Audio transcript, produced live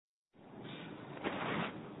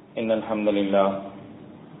إن الحمد لله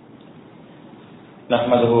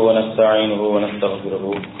نحمده ونستعينه ونستغفره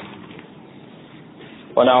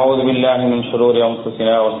ونعوذ بالله من شرور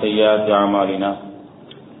أنفسنا وسيئات أعمالنا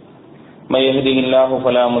من يهده الله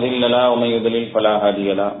فلا مضل له ومن يضلل فلا هادي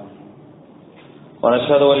له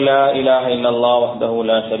ونشهد أن لا إله إلا الله وحده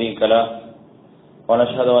لا شريك له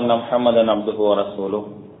ونشهد أن محمدا عبده ورسوله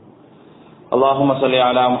اللهم صل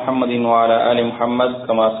على محمد وعلى آل محمد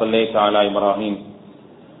كما صليت على إبراهيم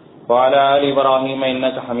وعلى آل إبراهيم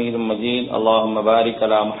إنك حميد مجيد اللهم بارك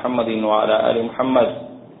على محمد وعلى آل محمد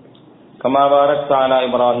كما باركت على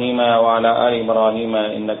إبراهيم وعلى آل إبراهيم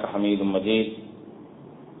إنك حميد مجيد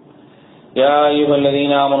يا أيها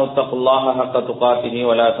الذين آمنوا اتقوا الله حق تقاته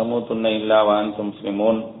ولا تموتن إلا وأنتم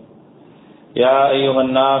مسلمون يا أيها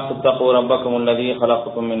الناس اتقوا ربكم الذي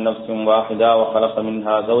خلقكم من نفس واحدة وخلق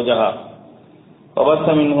منها زوجها وبث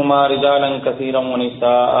منهما رجالا كثيرا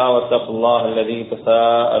ونساء واتقوا الله الذي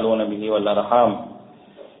تساءلون به والأرحام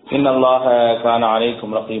إن الله كان عليكم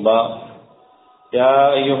رقيبا يا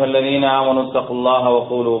أيها الذين آمنوا اتقوا الله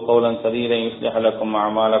وقولوا قولا سديدا يصلح لكم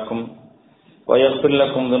أعمالكم ويغفر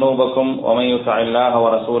لكم ذنوبكم ومن يطع الله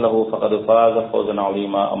ورسوله فقد فاز فوزا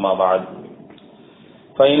عظيما أما بعد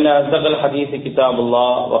فإن أصدق الحديث كتاب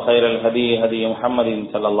الله وخير الهدي هدي محمد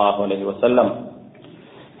صلى الله عليه وسلم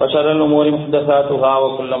وشر الأمور محدثاتها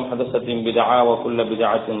وكل محدثة بدعة وكل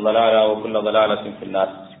بدعة ضلالة وكل ضلالة في النار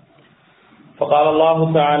فقال الله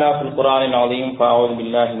تعالى في القرآن العظيم فأعوذ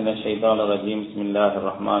بالله من الشيطان الرجيم بسم الله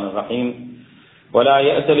الرحمن الرحيم ولا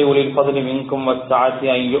يأتل أولي الفضل منكم والسعة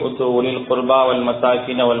أن يؤتوا أولي القربى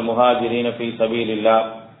والمساكين والمهاجرين في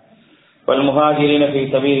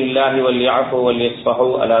سبيل الله وليعفوا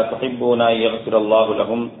وليصفحوا ألا تحبون أن يغفر الله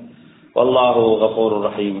لهم والله غفور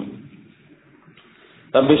رحيم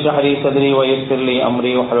رب اشرح لي صدري ويسر لي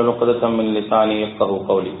أمري واحلل عقدة من لساني يفقهوا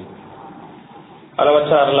قولي.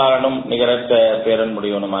 அளவற்ற அருளாளனும் நிகரற்ற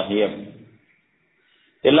பேரன்புடையவனுமாகிய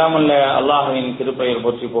எல்லாமல்ல அல்லாஹ்வின் திருப்பெயர்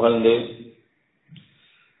போற்றி புகழ்ந்து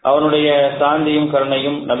அவனுடைய சாந்தியும்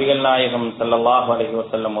கருணையும் நபிகள் நாயகம் ஸல்லல்லாஹு அலைஹி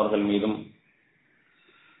வஸல்லம் அவர்கள் மீதும்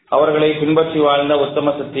அவர்களை பின்பற்றி வாழ்ந்த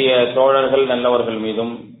உத்தம சத்திய தோழர்கள் நல்லவர்கள்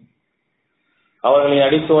மீதும் அவர்களின்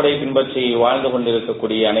அடிச்சோடை பின்பற்றி வாழ்ந்து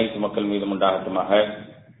கொண்டிருக்கக்கூடிய அனைத்து மக்கள் மீதும் உண்டாகட்டுமாக.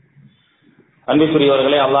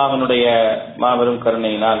 அன்பிற்குரியவர்களே, அல்லாஹ்வினுடைய மாபெரும்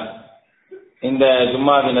கருணையினால் இந்த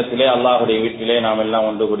ஜும்மா தினத்திலே அல்லாஹுடைய வீட்டிலே நாம் எல்லாம்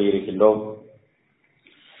ஒன்று கூடியிருக்கின்றோம்.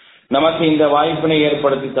 நமக்கு இந்த வாய்ப்பினை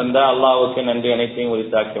ஏற்படுத்தி தந்த அல்லாஹ்வுக்கு நன்றி அனைத்தையும்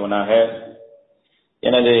உரித்தாக்கியவனாக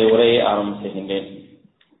எனது உரையை ஆரம்பம் செய்கின்றேன்.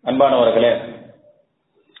 அன்பானவர்களே,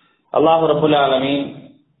 அல்லாஹ் ரப்புல் ஆலமீன்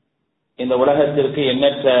இந்த உலகத்திற்கு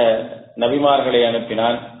எண்ணற்ற நபிமார்களை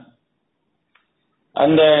அனுப்பினான்.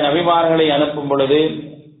 அந்த நபிமார்களை அனுப்பும் பொழுது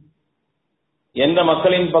எந்த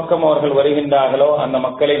மக்களின் பக்கம் அவர்கள் வருகின்றார்களோ அந்த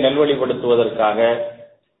மக்களை நல்வழிப்படுத்துவதற்காக,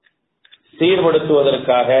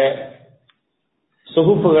 சீர்படுத்துவதற்காக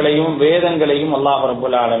சுகுப்புகளையும் வேதங்களையும் அல்லாஹ்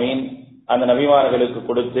ரப்புல் ஆலமீன் அந்த நபிமார்களுக்கு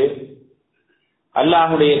கொடுத்து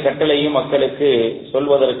அல்லாஹ்வுடைய கட்டளையும் மக்களுக்கு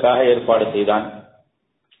சொல்வதற்காக ஏற்பாடு செய்தான்.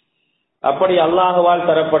 அப்படி அல்லாஹ்வால்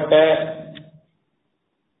தரப்பட்ட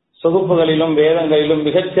சுகுப்புகளிலும் வேதங்களிலும்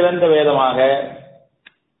மிகச்சிறந்த வேதமாக,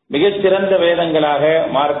 மிகச்சிறந்த வேதங்களாக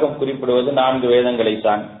மார்க்கம் குறிப்பிடுவது 4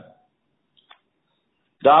 வேதங்களைத்தான்.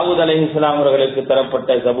 தாவூத் அலைஹிஸ்ஸலாம் அவர்களுக்கு தரப்பட்ட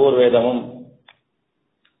ஜபூர் வேதமும்,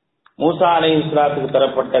 மூசா அலைஹிஸ்ஸலாத்துக்கு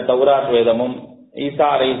தரப்பட்ட தௌராத் வேதமும், ஈசா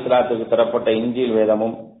அலைஹிஸ்ஸலாத்துக்கு தரப்பட்ட இன்ஜீல்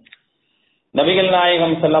வேதமும், நபிகள்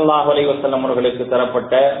நாயகம் ஸல்லல்லாஹு அலைஹி வஸல்லம் அவர்களுக்கு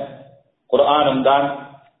தரப்பட்ட குர்ஆனும் தான்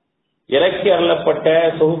இறக்கி அருளப்பட்ட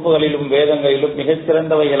தொகுப்புகளிலும் வேதங்களிலும்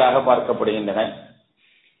மிகச்சிறந்தவைகளாக பார்க்கப்படுகின்றன.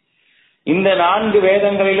 இந்த 4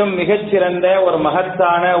 வேதங்களிலும் மிகச்சிறந்த ஒரு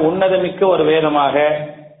மகத்தான உன்னதமிக்க ஒரு வேதமாக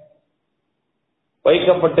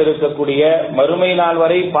வைக்கப்பட்டிருக்கக்கூடிய, மறுமை நாள்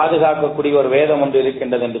வரை பாதுகாக்கக்கூடிய ஒரு வேதம் ஒன்று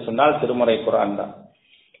இருக்கின்றது என்று சொன்னால் திருமறை குர்ஆன் தான்.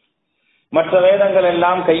 மற்ற வேதங்கள்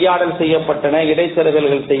எல்லாம் கையாடல் செய்யப்பட்டன,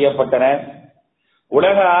 இடைச்செருகல்கள் செய்யப்பட்டன.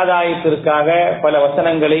 உலக ஆதாயத்திற்காக பல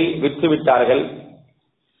வசனங்களை விற்றுவிட்டார்கள்.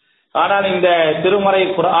 ஆனால் இந்த திருமறை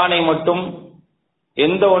குர்ஆனை மட்டும்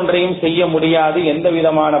எந்த ஒன்றையும் செய்ய முடியாது, எந்த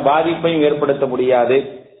விதமான பாதிப்பையும் ஏற்படுத்த முடியாது,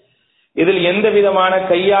 இதில் எந்த விதமான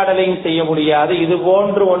கையாடலையும் செய்ய முடியாது, இது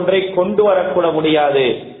போன்று ஒன்றை கொண்டு வரக்கூட முடியாது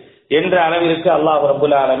என்ற அளவிற்கு அல்லாஹ்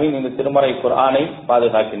ரப்புல் ஆலமீன் இந்த திருமறை குர்ஆனை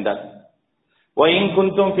பாதுகாக்கின்றார். وَإِن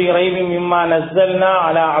كُنتُمْ فِي رَيْبٍ مِّمَّا نَزَّلْنَا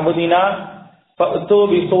عَلَى عَبْدِنَا فَأْتُوا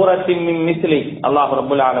بِسُورَةٍ مِّن مِّثْلِهِ அல்லாஹ்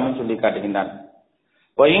ரப்புல் ஆலமீன் சொல்லி காட்டுகின்றான்.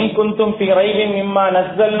 وَإِن كُنتُمْ فِي رَيْبٍ مِّمَّا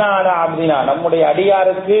نَزَّلْنَا عَلَى عَبْدِنَا நம்முடைய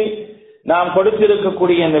அடியாருக்கு நாம்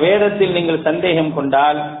கொடுத்திருக்கக்கூடிய இந்த வேதத்தில் நீங்கள் சந்தேகம்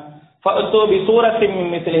கொண்டால் فَأْتُوا بِسُورَةٍ مِّن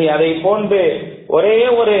مِّثْلِهِ அதை போன்று ஒரே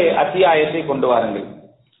ஒரு அத்தியாயத்தை கொண்டு வாருங்கள்.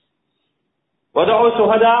 வதஉ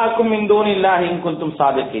ஷுஹதாஅக்கும் மின் தூனில்லாஹி இன் குன்தும்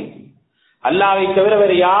சாதிகீன். அல்லாஹ்வை தவிர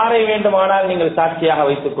வேறு யாரை வேண்டுமானால் நீங்கள் சாட்சியாக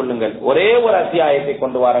வைத்துக் கொள்ளுங்கள். ஒரே ஒரு அத்தியாயத்தை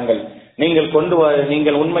கொண்டு வாருங்கள்,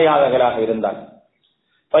 நீங்கள் உண்மையாளர்களாக இருந்தால்.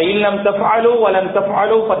 ஃபஇல்லம் தஃஅலு வலம்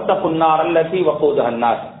தஃஅலு ஃபத்தகுன் நார் அல்லதி வகூதுஹா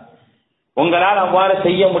அன்னாஸ். உங்களால் அவ்வாறு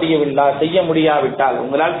செய்ய முடியாவிட்டால்,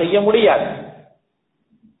 உங்களால் செய்ய முடியாது,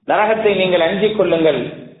 நரகத்தை நீங்கள் அஞ்சிக் கொள்ளுங்கள்,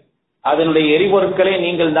 அதனுடைய எரிபொருட்களே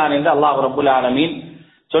நீங்கள் தான் என்று அல்லாஹ் ரப்பல் ஆலமீன்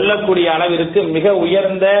சொல்லக்கூடிய அளவிற்கு மிக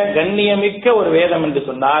உயர்ந்த கண்ணியமிக்க ஒரு வேதம் என்று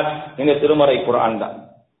சொன்னால் இந்த திருமறை குர்ஆன் தான்.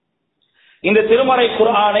 இந்த திருமறை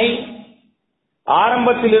குர்ஆனை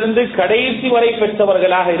ஆரம்பத்திலிருந்து கடைசி வரை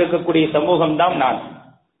பெற்றவர்களாக இருக்கக்கூடிய சமூகம் தான் நான்.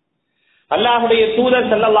 அல்லாஹ்வுடைய தூதர்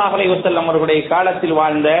ஸல்லல்லாஹு அலைஹி வஸல்லம் அவர்களுடைய காலத்தில்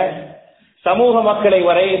வாழ்ந்த சமூக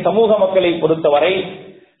மக்களை பொறுத்தவரை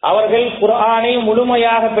அவர்கள் குர்ஆனை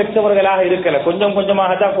முழுமையாக பெற்றவர்களாக இருக்கல. கொஞ்சம்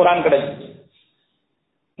கொஞ்சமாக தான் குர்ஆன் கிடைச்சது.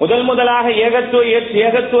 முதலாக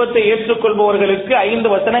ஏகத்துவத்தை ஏற்றுக்கொள்பவர்களுக்கு 5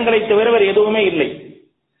 வசனங்களை தவிர வேறு எதுவுமே இல்லை.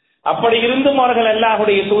 அப்படி இருந்தும் அவர்கள்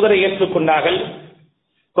அல்லாஹ்வுடைய தூதரை ஏற்றுக்கொண்டார்கள்.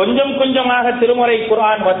 கொஞ்சம் கொஞ்சமாக திருமறை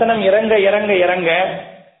குர்ஆன் வசனம் இறங்க இறங்க இறங்க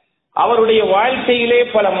அவருடைய வாழ்க்கையிலே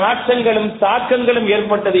பல மாற்றங்களும் தாக்கங்களும்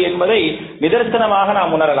ஏற்பட்டது என்பதை நிதர்சனமாக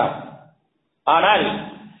நாம் உணரலாம். ஆனால்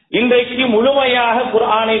இன்றைக்கு முழுமையாக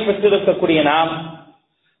குர்ஆனை பெற்றிருக்கக்கூடிய நாம்,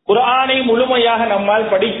 குர்ஆனை முழுமையாக நம்மால்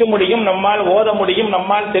படிக்க முடியும், நம்மால் ஓத முடியும்,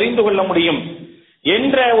 நம்மால் தெரிந்து கொள்ள முடியும்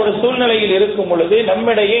என்ற ஒரு சூழ்நிலையில் இருக்கும் பொழுது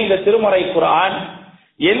நம்மிடையே இந்த திருமறை குர்ஆன்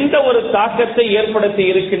எந்த ஒரு தாக்கத்தை ஏற்படுத்தி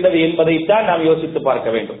இருக்கின்றது என்பதைத்தான் நாம் யோசித்து பார்க்க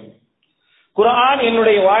வேண்டும். குர்ஆன்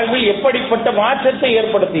என்னுடைய வாழ்வில் எப்படிப்பட்ட மாற்றத்தை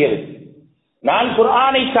ஏற்படுத்தியது? நான்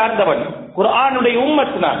குர்ஆனை சார்ந்தவன், குர்ஆனுடைய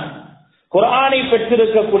உம்மத். நான் குர்ஆனை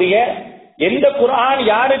பெற்றிருக்கக்கூடிய, எந்த குர்ஆன்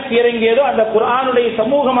யாருக்கு இறங்கியதோ அந்த குர்ஆனுடைய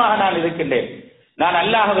சமூகமாக நான் இருக்கின்றேன். நான்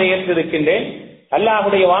அல்லாஹ்வை ஏற்றிருக்கின்றேன்,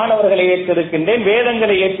 அல்லாஹ்வுடைய வானவர்களை ஏற்றிருக்கின்றேன்,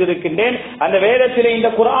 வேதங்களை ஏற்றிருக்கின்றேன், அந்த வேதத்திலே இந்த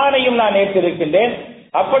குர்ஆனையும் நான் ஏற்றிருக்கின்றேன்.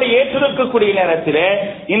 அப்படி ஏற்றிருக்கக்கூடிய நேரத்திலே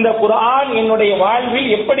இந்த குர்ஆன் என்னுடைய வாழ்வில்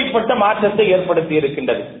எப்படிப்பட்ட மாற்றத்தை ஏற்படுத்தி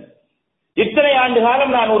இருக்கின்றது? இத்தனை ஆண்டு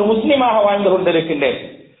காலம் நான் ஒரு முஸ்லிமாக வாழ்ந்து கொண்டிருக்கின்றேன்,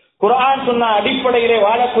 குர்ஆன் சொன்ன அடிப்படையிலே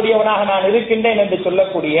வாழக்கூடியவனாக நான் இருக்கின்றேன் என்று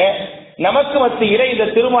சொல்லக்கூடிய நமக்கு மத்தியிலே இந்த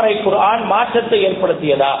திருமறை குர்ஆன் மாற்றத்தை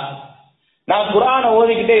ஏற்படுத்தியதா? நான் குர்ஆனை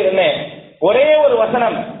ஓதிக்கிட்டே இருந்தேன், ஒரே ஒரு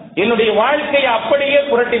வசனம் என்னுடைய வாழ்க்கையை அப்படியே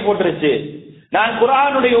புரட்டி போட்டுருச்சு. நான்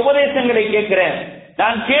குர்ஆனுடைய உபதேசங்களை கேட்கிறேன்,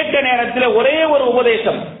 நான் கேட்ட நேரத்தில் ஒரே ஒரு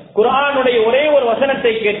உபதேசம், குர்ஆனுடைய ஒரே ஒரு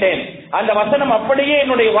வசனத்தை கேட்டேன், அந்த வசனம் அப்படியே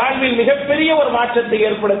என்னுடைய வாழ்வில் மிகப்பெரிய ஒரு மாற்றத்தை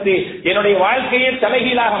ஏற்படுத்தி என்னுடைய வாழ்க்கையை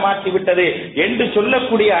தலைகீழாக மாற்றிவிட்டது என்று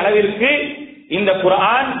சொல்லக்கூடிய அளவிற்கு இந்த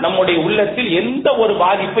குர்ஆன் நம்முடைய உள்ளத்தில் எந்த ஒரு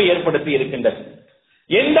பாதிப்பை ஏற்படுத்தி இருக்கின்றது,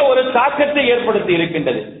 எந்த ஒரு தாக்கத்தை ஏற்படுத்தி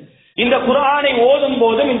இருக்கின்றது. இந்த குர்ஆனை ஓதும்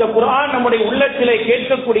போதும் இந்த குர்ஆன் நம்முடைய உள்ளத்திலே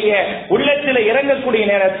கேட்கக்கூடிய, உள்ளத்திலே இறங்கக்கூடிய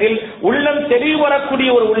நேரத்தில் உள்ளம் தெளிவரக்கூடிய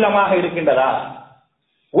ஒரு உள்ளமாக இருக்கின்றதா?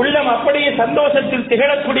 உள்ளம் அப்படியே சந்தோஷத்தில்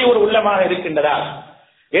திகழக்கூடிய ஒரு உள்ளமாக இருக்கின்றதா?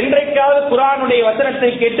 என்றைக்காவது குர்ஆனுடைய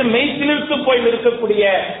வசனத்தை கேட்டு மெய்சிலிர்த்து போய் இருக்கக்கூடிய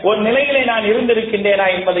ஒரு நிலையிலே நான் இருந்திருக்கின்றேனா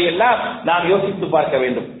என்பதை எல்லாம் நாம் யோசித்து பார்க்க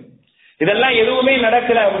வேண்டும். இதெல்லாம் எதுவுமே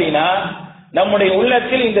நடக்கல அப்படின்னா நம்முடைய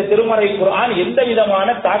உள்ளத்தில் இந்த திருமறை குர்ஆன் எந்த விதமான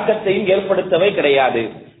தாக்கத்தையும் ஏற்படுத்தவே கிடையாது.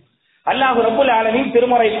 அல்லாஹ் ரப்பல் ஆலமீன்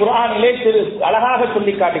திருமறை குர்ஆனிலே அழகாக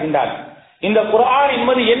சொல்லி காட்டுகின்றார். இந்த குர்ஆன்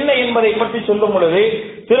என்பது என்ன என்பதை பற்றி சொல்லும் பொழுது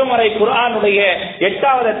திருமறை குர்ஆனுடைய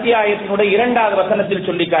 8வது அத்தியாயத்தினுடைய 2வது வசனத்தில்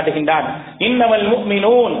சொல்லி காட்டுகின்றான். இன்னமல்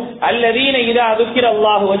முஃமினூன் அல்லதீன இதா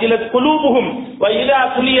ذுக்கிரல்லாஹு வஜிலத் குலூபுஹும் வ இதா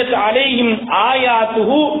துலியத் அலைஹிம்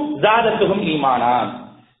ஆயாத்துஹு ஸாதத்துஹும் ஈமானா.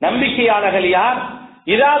 நம்பிக்கையாளர்கள் யார்?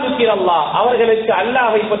 இதா ذுக்கிரல்லாஹ், அவர்களுக்கு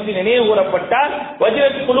அல்லாஹ்வை பற்றி நினைவு கூறப்பட்டால்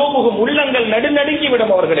வஜிலத் குலூபுஹும், உள்ளங்கள் நடுநடுங்கி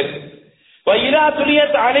விடும் அவர்களுக்கு. வ இதா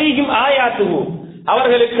துலியத் அலைஹிம் ஆயாத்துஹு,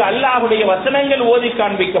 அவர்களுக்கு அல்லாஹ்வுடைய வசனங்கள் ஓதி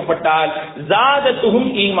காண்பிக்கப்பட்டால் ஸாதத்துஹும்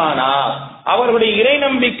ஈமானா, அவர்களுடைய இறை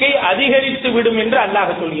நம்பிக்கை அதிகரித்து விடும் என்று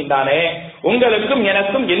அல்லாஹ் சொல்கின்றானே. உங்களுக்கும்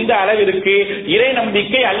எனக்கும் எந்த அளவிற்கு இறை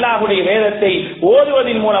நம்பிக்கை அல்லாஹ்வுடைய வேதத்தை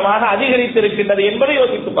ஓதுவதன் மூலமாக அதிகரித்திருக்கின்றது என்பதை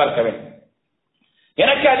யோசித்து பார்க்க வேண்டும்.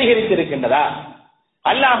 எனக்கு அதிகரித்திருக்கின்றதா?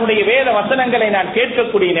 அல்லாஹ்வுடைய வேத வசனங்களை நான்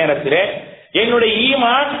கேட்கக்கூடிய நேரத்திலே என்னுடைய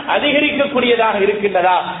ஈமான் அதிகரிக்கக்கூடியதாக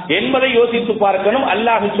இருக்கின்றதா என்பதை யோசித்து பார்க்கணும்.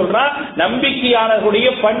 அல்லாஹ் சொல்றான் நம்பிக்கையாளர்களுடைய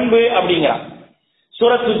பண்பு அப்படிங்கிறான்.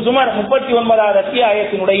 சூரத்து ஜுமர் 39வது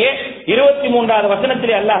அத்தியாயத்தினுடைய 23வது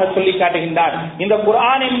வசனத்திலே அல்லாஹ் சொல்லி காட்டுகின்றான். இந்த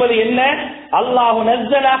குர்ஆன் என்பது என்ன? அல்லாஹு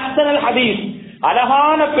நஸ்ஸல அஹ்ஸனல் ஹதீஸ்,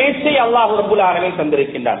 அழகான பேச்சை அல்லாஹ் ரப்பல் ஆலமீன்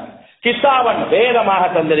தந்திருக்கின்றான். கிதாபன், வேதமாக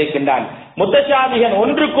தந்திருக்கின்றான். முத்தஷாபிஹன்,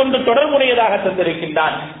 ஒன்றுக்கொன்று தொடர்புடையதாக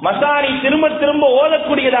தந்திருக்கின்றான். மசானி, திரும்ப திரும்ப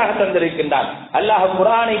ஓதக்கூடியதாக தந்திருக்கின்றான். அல்லாஹ்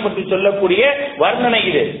குர்ஆனை பற்றி சொல்லக்கூடிய வர்ணனை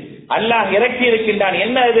இது. அல்லாஹ் இறக்கி இருக்கின்றான்.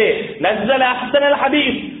 என்ன இது? நஸ்ஸல அஹ்ஸனல்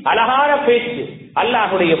ஹதீஸ், அழகான பேச்சு,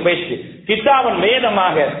 அல்லாஹ்வுடைய பேச்சு. கிதாபன்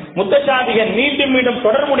வேதமாக, முத்தசாபிகன் மீண்டும் மீண்டும்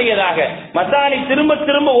தொடர்புடையதாக, மசாலி திரும்ப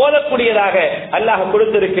திரும்ப ஓதக்கூடியதாக அல்லாஹ்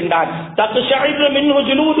கொடுத்திருக்கின்றான். தக்ஷஇரு மின்ஹு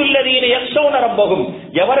ஜுலூதுல்லதீன யக்ஷௌன ரப்பஹும்,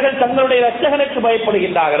 எவர்கள் தங்களுடைய இரட்சகனுக்கு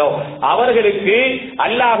பயப்படுகின்றார்களோ அவர்களுக்கு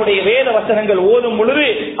அல்லாஹ்வுடைய வேத வசனங்கள் ஓதும் பொழுது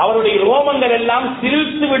அவருடைய ரோமங்கள் எல்லாம்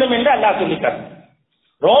சிலிர்த்து விடும் என்று அல்லாஹ் சொல்லிட்டார்.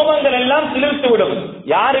 ரோமங்கள் எல்லாம் சிலிர்த்து விடும்.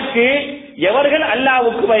 யாருக்கு? எவர்கள்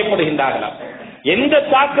அல்லாஹ்வுக்கு பயப்படுகின்றார்களோ. எந்த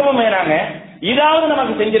தாக்கமும் வேணாங்க, இதாவது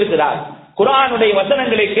நமக்கு செஞ்சிருக்கிறார். குர்ஆனுடைய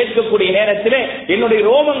வசனங்களை கேட்கக்கூடிய நேரத்திலே என்னுடைய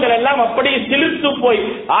ரோமங்கள் எல்லாம் அப்படியே சிலிர்த்து போய்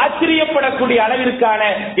ஆச்சரியப்படக்கூடிய அளவிற்கான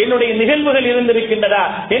என்னுடைய நிகழ்வுகள் இருந்திருக்கின்றதா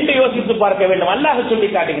என்று யோசித்து பார்க்க வேண்டும். அல்லாஹ் சொல்லி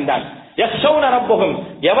காட்டுகின்றான், யக்ஷௌன ரப்பஹும்,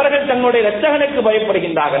 எவர்கள் தங்களுடைய இரட்சகனுக்கு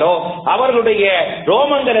பயப்படுகின்றார்களோ அவர்களுடைய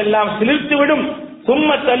ரோமங்கள் எல்லாம் சிலிர்த்துவிடும்.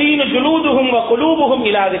 சும்ம தலீனு ஜுலூதுஹும் வ குலூபுஹும்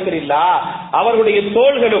இலா திக்ரில்லாஹ், அவர்களுடைய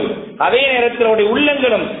தோள்களும் அதே நேரத்தில் அவருடைய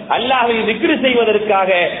உள்ளங்களும் அல்லாஹ்வை திக்ர் செய்வதற்காக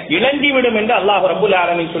இளங்கிவிடும் என்று அல்லாஹ் ரப்பல்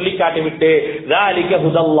ஆலமீன் சொல்லி காட்டிவிட்டு, ஸாலிக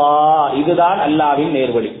ஹுதல்லாஹ், இதுதான் அல்லாஹ்வின்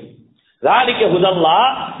நேர்வழி. ஸாலிக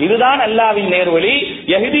ஹுதல்லாஹ், இதுதான் அல்லாஹ்வின் நேர்வழி.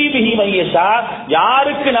 யஹ்தி பிஹி மன் யஷா,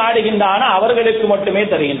 யாருக்கு நாடுகின்றானோ அவர்களுக்கு மட்டுமே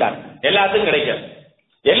தருகின்றான். எல்லாத்துக்கும் கிடைக்காது,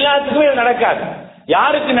 எல்லாத்துக்குமே இது நடக்காது.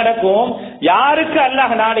 யாருக்கு நடக்கும்? யாருக்கு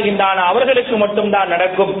அல்லாஹ் நாடுகின்றானோ அவர்களுக்கு மட்டும்தான்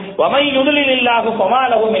நடக்கும். வமை யுதுலில்லாஹு ஃபமா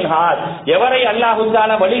லஹு மின் ஹாத், எவரை அல்லாஹ்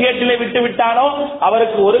தஆலா வழிகேட்டிலே விட்டு விட்டானோ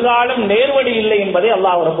அவருக்கு ஒரு காலம் நேர்வழி இல்லை என்பதை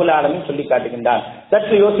அல்லாஹ் ரப்பல் ஆலமீன் சொல்லி காட்டுகின்றான்.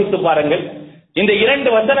 சற்று யோசித்து பாருங்கள், இந்த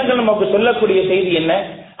இரண்டு வசனங்கள் நமக்கு சொல்லக்கூடிய செய்தி என்ன?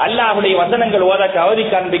 அல்லாஹ்வுடைய வசனங்கள் ஓத அவதி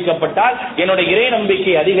காண்பிக்கப்பட்டால் என்னுடைய இறை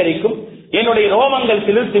நம்பிக்கை அதிகரிக்கும், என்னுடைய ரோமங்கள்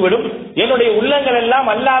சிலிர்த்துவிடும், என்னுடைய உள்ளங்கள் எல்லாம்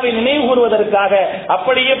அல்லாஹ்வை நினைவு கூறுவதற்காக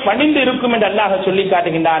அப்படியே பணிந்து இருக்கும் என்று அல்லாஹ் சொல்லி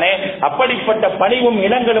காட்டுகின்றானே. அப்படிப்பட்ட பணிவும்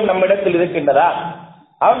இடங்களும் நம்மிடத்தில் இருக்கின்றதா?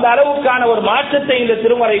 அந்த அளவுக்கான ஒரு மாற்றத்தை இந்த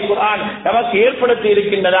திருமறை குர்ஆன் நமக்கு ஏற்படுத்தி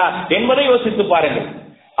இருக்கின்றதா என்பதை யோசித்து பாருங்கள்.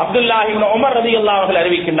 அப்துல்லாஹ் இப்னு உமர் ரலியல்லாஹு அவர்கள்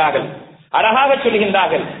அறிவிக்கின்றார்கள், அழகாக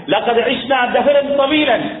சொல்கின்றார்கள், லகத் இஷ்னா தஹரன்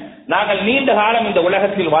தவீலன், நாங்கள் நீண்ட காலம் இந்த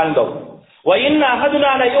உலகத்தில் வாழ்ந்தோம். வ இன்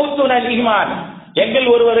அஹதுனா லயூத்துனா ஈமான், எங்கள்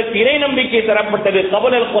ஒருவருக்கு இறை நம்பிக்கை தரப்பட்டது.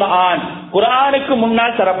 கபுலல் குர்ஆன், குர்ஆனுக்கு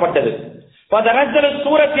முன்னால் தரப்பட்டது. ஃபதனஸல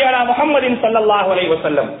சூரத்தி அலா முஹம்மதின் ஸல்லல்லாஹு அலைஹி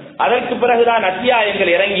வஸல்லம், அதற்கு பிறகுதான்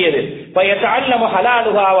அத்தியாயங்கள் இறங்கியது. ஃபயதஅல்லமு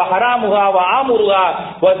ஹலாலுஹா வ ஹராமுஹா வ ஆமுருஹா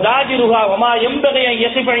வ ஜாஜிருஹா வ மா யம்பகி அன்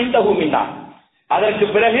யஸிஃப இன்தஹு மின்னா, அதற்கு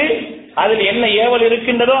பிறகு அதில் என்ன ஏவல்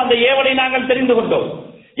இருக்கின்றதோ அந்த ஏவலை நாங்கள் தெரிந்து கொண்டோம்.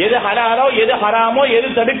 எது ஹலாலோ எது ஹராமோ எது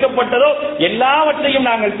தடுக்கப்பட்டதோ எல்லாவற்றையும்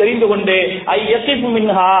நாங்கள் தெரிந்து கொண்டு ஐயஸிஃபு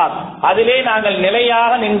மின்ஹா, அதிலே நாங்கள்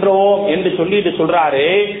நிலையாக நின்றோம் என்று சொல்லிட்டு சொல்றாரு.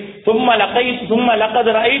 சும்ம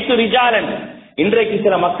லகத் ரஐது ரிஜாலன், இன்றைக்கு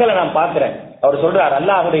சில மக்களை நான் பார்க்கிறேன். அவர் சொல்றார்,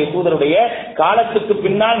 அல்லாஹ்வுடைய தூதருடைய காலத்துக்கு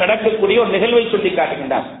பின்னால் நடக்கக்கூடிய ஒரு நிகழ்வை சொல்லி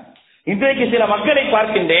காட்டுகின்றார். இன்றைக்கு சில மக்களை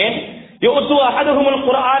பார்க்கின்றேன், யுது அஹதுஹுல்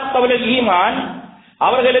குர்ஆன் கப்லல் ஈமான்,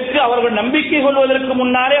 அவர்களுக்கு அவர்கள் நம்பிக்கை கொள்வதற்கு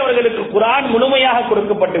முன்னாலே அவர்களுக்கு குர்ஆன் முழுமையாக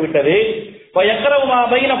கொடுக்கப்பட்டு விட்டது. ஃபயக்ரவு மா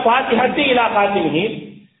பைன ஃபாத்திஹத்தி இலா காத்திமிஹி,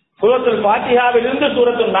 சூரத்துல் ஃபாத்திஹாவிலிருந்து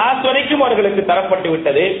சூரத்துல் நாஸ் வரைக்கும் அவர்களுக்கு தரப்பட்டு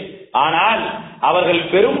விட்டது. ஆனால் அவர்கள்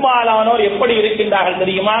பெரும்பாலானோர் எப்படி இருக்கின்றார்கள்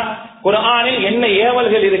தெரியுமா? குர்ஆனில் என்ன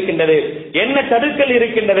ஏவல்கள் இருக்கின்றது, என்ன தடுக்கல்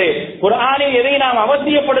இருக்கின்றது, குர்ஆனில் எதை நாம்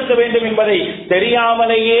அவசியப்படுத்த வேண்டும் என்பதை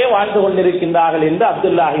தெரியாமலேயே வாழ்ந்து கொண்டிருக்கின்றார்கள் என்று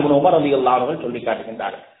அப்துல்லாஹ் இப்னு உமர் ரலியல்லாஹு அன்ஹு சொல்லி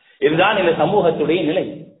காட்டுகின்றார்கள். இதுதான் இந்த சமூகத்துடைய நிலை.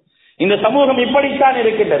 இந்த சமூகம் இப்படித்தான்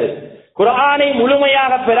இருக்கின்றது. குர்ஆனை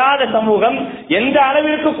முழுமையாக பெறாத சமூகம் எந்த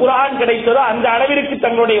அளவிற்கு குர்ஆன் கிடைத்ததோ அந்த அளவிற்கு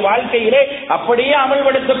தங்களுடைய வாழ்க்கையிலே அப்படியே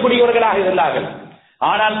அமல்படுத்தக்கூடியவர்களாக இருந்தார்கள்.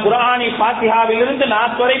 ஆனால் குர்ஆனை ஃபாத்திஹாவிலிருந்து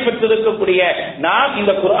நாஸ் வரை பெற்றிருக்கக்கூடிய நாம்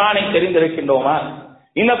இந்த குர்ஆனை தெரிந்திருக்கின்றோமா?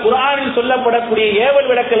 இந்த குர்ஆனில் சொல்லப்படக்கூடிய ஏவல்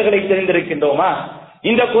விளக்கல்களை தெரிந்திருக்கின்றோமா?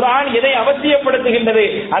 இந்த குர்ஆன் எதை அவசியப்படுத்துகின்றது,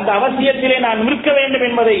 அந்த அவசியத்திலே நான் நிற்க வேண்டும்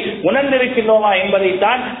என்பதை உணர்ந்திருக்கின்றோமா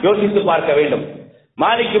என்பதைத்தான் யோசித்து பார்க்க வேண்டும்.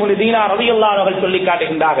 மாலிக் இப்னு தீனார் ரலியல்லாஹு அன்ஹு சொல்லி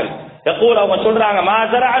காட்டுகின்றார்கள், அவங்க சொல்றாங்க, மா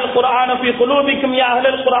ஸரஅல் குர்ஆன ஃபீ குலூபிக்கும் யா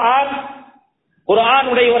அஹ்லல் குர்ஆன்,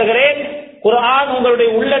 குர்ஆன் உடையவர்களே, குர்ஆன் உங்களுடைய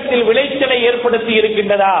உள்ளத்தில் விளைச்சலை ஏற்படுத்தி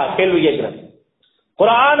இருக்கின்றதா? கேள்வி கேட்கிறது.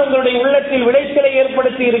 குர்ஆன் உங்களுடைய உள்ளத்தில் விளைச்சலை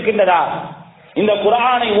ஏற்படுத்தி இருக்கின்றதா? இந்த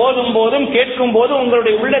குர்ஆனை ஓதும் போதும் கேட்கும் போதும்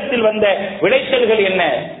உங்களுடைய உள்ளத்தில் வந்த விளைச்சல்கள் என்ன,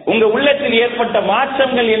 உங்க உள்ளத்தில் ஏற்பட்ட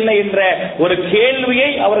மாற்றங்கள் என்ன என்ற ஒரு கேள்வியை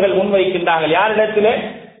அவர்கள் முன்வைக்கின்றார்கள். யாரிடத்திலே?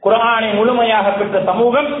 குர்ஆனை முழுமையாக பெற்ற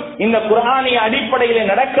சமூகம் இந்த குர்ஆனை அடிப்படையில்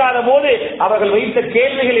நடக்காத போது அவர்கள் வைத்த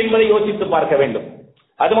கேள்விகள் என்பதை யோசித்து பார்க்க வேண்டும்.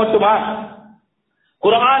 அது மட்டுமா?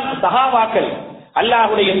 குர்ஆன் சஹாபாக்கள்,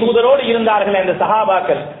 அல்லாஹ்வுடைய தூதரோடு இருந்தார்களே அந்த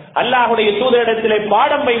சஹாபாக்கள், அல்லாஹ்வுடைய தூதரிடத்திலே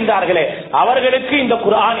பாடம் பயின்றார்களே, அவர்களுக்கு இந்த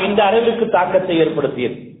குர்ஆன் இந்த அளவுக்கு தாக்கத்தை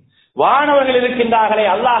ஏற்படுத்தியது. வானவர்கள் இருக்கின்றார்களே,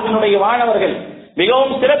 அல்லாஹ்வினுடைய வானவர்கள்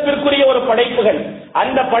மிகவும் சிறப்பிற்குரிய ஒரு படைப்புகள்,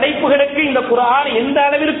 அந்த படைப்புகளுக்கு இந்த குர்ஆன் எந்த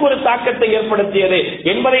அளவிற்கு ஒரு தாக்கத்தை ஏற்படுத்தியது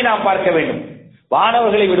என்பதை நாம் பார்க்க வேண்டும்.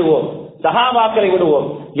 வானவர்களை விடுவோம், சஹாபாக்களை விடுவோம்,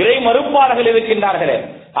 இறை மறுப்பாளர்கள் இருக்கின்றார்களே,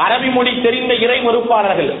 அரபி மொழி தெரிந்த இறை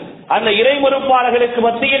மறுப்பாளர்கள். அந்த இறை மறுப்பாளர்களுக்கு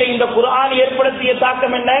மத்தியில் இந்த குர்ஆன் ஏற்படுத்திய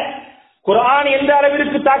தாக்கம் என்ன? குர்ஆன் எந்த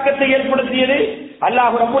அளவிற்கு தாக்கத்தை ஏற்படுத்தியது?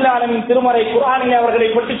 அல்லாஹ் ரப்பல் ஆலமீன் திருமறை குர்ஆனில் அவர்களை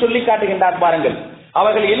பற்றி சொல்லி காட்டுகின்றார். பாருங்கள்,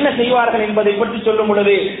 அவர்கள் என்ன செய்வார்கள் என்பதை பற்றி சொல்லும்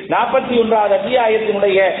பொழுது 41வது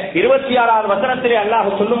அத்தியாயத்தினுடைய 26வது வசனத்திலே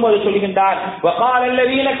அல்லாஹ் சொல்லும்போது சொல்கின்றார், வகால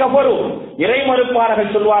அல்லதீன கஃபரு, இறை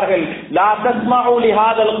மறுப்பாளர்கள் சொல்வார்கள், லா தஸ்மஉ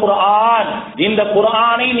லிஹாதல் குர்ஆன், இந்த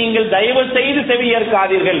குர்ஆனை நீங்கள் தயவு செய்து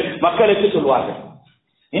செவியேற்காதீர்கள். மக்களுக்கு சொல்வார்கள்,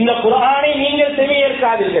 இந்த குர்ஆனை நீங்கள்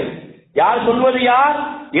செவியேற்காதீர்கள். யார் சொல்வது? யார்?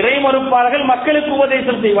 இறை மறுப்பாளர்கள் மக்களுக்கு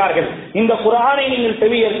உபதேசம் செய்வார்கள், இந்த குர்ஆனை நீங்கள்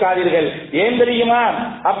செவியேற்காதீர்கள். ஏன் தெரியுமா?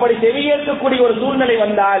 அப்படி செவியேற்கக்கூடிய ஒரு சூழ்நிலை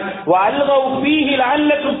வந்தால்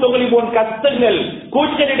கத்துங்கள்,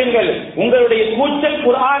 கூச்சலிடுங்கள். உங்களுடைய கூச்சல்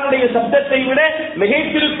குர்ஆனுடைய சப்தத்தை விட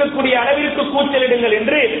மிகைத்திருக்கக்கூடிய அளவிற்கு கூச்சலிடுங்கள்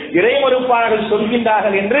என்று இறை மறுப்பாளர்கள்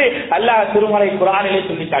சொல்கின்றார்கள் என்று அல்லாஹ் திருமறை குர்ஆனிலே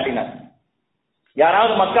சொல்லி காட்டினார்.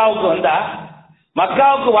 யாராவது மக்காவுக்கு வந்தா,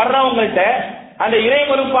 மக்காவுக்கு வர்றவங்கள்ட்ட அந்த இறை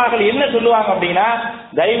மறுப்பார்கள் என்ன சொல்லுவாங்க அப்படின்னா,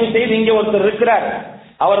 தயவு செய்து இங்க ஒருத்தர் இருக்கிறார்,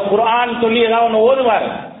 அவர் குர்ஆன் சொல்லி ஏதாவது ஒன்று ஓதுவார்,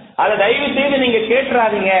 அதை தயவு செய்து நீங்க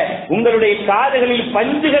கேட்டுறாதீங்க, உங்களுடைய காதுகளில்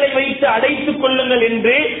பஞ்சுகளை வைத்து அடைத்துக் கொள்ளுங்கள்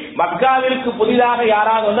என்று மக்காவிற்கு புதிதாக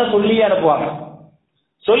யாராவது வந்தா சொல்லியே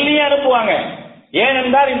அனுப்புவாங்க.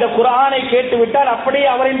 ஏனென்றால் இந்த குர்ஆனை கேட்டுவிட்டால் அப்படியே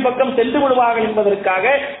அவரின் பக்கம் சென்று விடுவார்கள்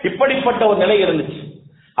என்பதற்காக இப்படிப்பட்ட ஒரு நிலை இருந்துச்சு.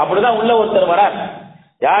 அப்படிதான் உள்ள ஒருத்தர் வரார்.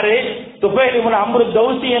 யாரு? துஃபைல் இப்னு அம்ரு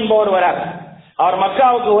தௌசி என்பவர் வரார். அவர்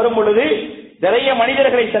மக்காவுக்கு வரும் பொழுது நிறைய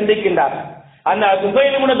மனிதர்களை சந்திக்கின்றார். அந்த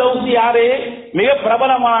துஃபைல் இப்னு தௌசி யாரு? மிக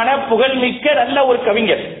பிரபலமான புகழ்மிக்க நல்ல ஒரு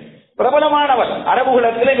கவிஞர், பிரபலமானவர்,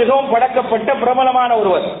 அரபுகுலத்திலே மிகவும் பழக்கப்பட்ட பிரபலமான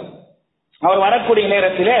ஒருவர். அவர் வரக்கூடிய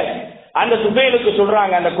நேரத்திலே அந்த துஃபைலுக்கு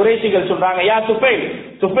சொல்றாங்க, அந்த குறைஷிகள் சொல்றாங்க, யா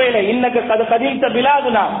துஃபைல இன்னக கதில்த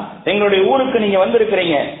பிலாதுனா, எங்களுடைய ஊருக்கு நீங்க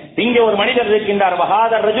வந்திருக்கிறீங்க, இங்க ஒரு மனிதர் இருக்கின்றார்,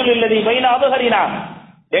 வஹாதர் ரஜுல் அல்லதி பைன அபஹரினா,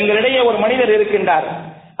 எங்களிடையே ஒரு மனிதர் இருக்கின்றார்,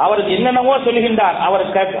 அவருக்கு என்னென்னவோ சொல்கின்றார்.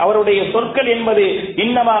 அவருடைய சொற்கள் என்பது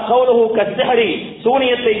இன்னமா கௌலுஹு கஸ்ஸஹரி,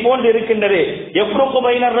 சூனியத்தை போன்று இருக்கின்றது. யஃப்ருகு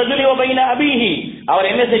பைன ரஜுலி வ பைன அபீஹி,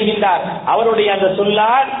 அவர் என்ன செய்கின்றார்? அவருடைய அந்த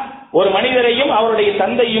சொல்லால் ஒரு மனிதரையும் அவருடைய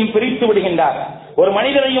தந்தையும் பிரித்து விடுகின்றார், ஒரு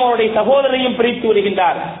மனிதரையும் அவருடைய சகோதரையும் பிரித்து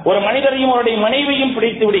விடுகின்றார், ஒரு மனிதரையும் அவருடைய மனைவியும்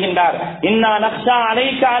பிரித்து விடுகின்றார். இன்னா நக்ஷா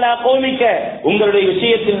அலைக அலா கௌமிக, உங்களுடைய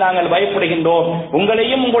விஷயத்தில் நாங்கள் பயப்படுகின்றோம்,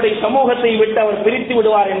 உங்களையும் உங்களுடைய சமூகத்தை விட்டு அவர் பிரித்து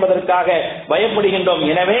விடுவார் என்பதற்காக பயப்படுகின்றோம்.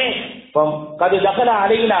 எனவே கது தகல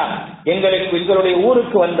அலைனா, எங்களுடைய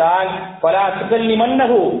ஊருக்கு வந்தால் பலா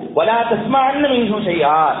துகல்லிமன்னஹு வலா தஸ்மஅன்ன மின்ஹு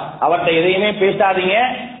ஷைஆ, அவர்கிட்ட எதையுமே பேசாதீங்க,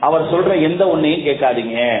 அவர் சொல்ற எந்த ஒன்னையும்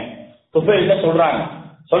கேட்காதீங்க. துஃபைல்ட்ட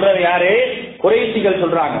சொல்றது யாரு? குறைஷிகள்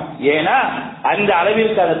சொல்றாங்க. ஏன்னா அந்த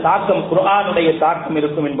அளவிற்கு அந்த தாக்கம், குர்ஆனுடைய தாக்கம்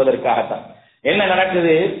இருக்கும் என்பதற்காகத்தான். என்ன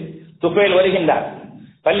நடக்குது? துஃபைல் வருகின்றார்,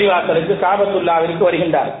 பள்ளிவாசலுக்கு காபத்துல்லாவிற்கு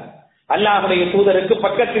வருகின்றார், அல்லாஹ்வுடைய தூதருக்கு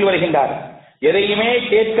பக்கத்தில் வருகின்றார், எதையுமே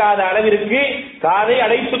கேட்காத அளவிற்கு காதை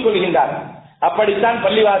அடைத்துக் கொள்கின்றார். அப்படித்தான்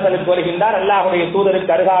பள்ளிவாசலுக்கு வருகின்றார், அல்லாஹ்வுடைய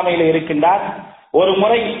தூதருக்கு அருகாமையில் இருக்கின்றார். ஒரு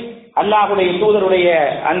முறை அல்லாஹ்வுடைய தூதருடைய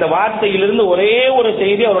அந்த வார்த்தையிலிருந்து ஒரே ஒரு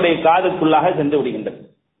செய்தி அவருடைய காதுக்குள்ளாக சென்று விடுகின்றது.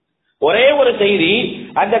 ஒரே ஒரு செய்தி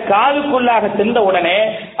அந்த காதுக்குள்ளாக சென்ற உடனே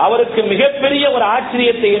அவருக்கு மிகப்பெரிய ஒரு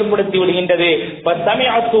ஆச்சரியத்தை ஏற்படுத்தி விடுகின்றது.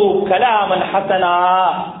 கலாமன் ஹசனா,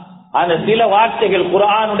 அந்த சில வார்த்தைகள்,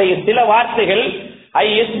 குர்ஆனுடைய சில வார்த்தைகள்,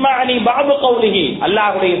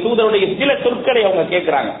 அல்லாஹ்வுடைய தூதருடைய சில சொற்களை அவங்க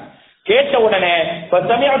கேட்கிறாங்க. கேட்ட உடனே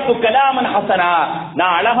கலாமன் ஹசனா,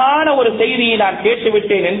 நான் அழகான ஒரு செய்தியை நான்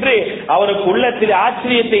கேட்டுவிட்டேன் என்று அவருக்கு உள்ளத்தில்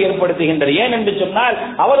ஆச்சரியத்தை ஏற்படுத்துகின்றது. ஏன் என்று சொன்னால்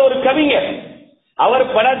அவர் ஒரு கவிஞர், அவர்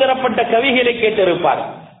பலதரப்பட்ட கவிகளை கேட்டிருப்பார்,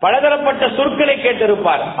 பலதரப்பட்ட சொற்களை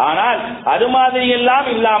கேட்டிருப்பார். ஆனால் அது மாதிரி எல்லாம்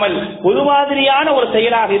இல்லாமல் புது மாதிரியான ஒரு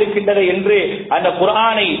செயலாக இருக்கின்றது என்று அந்த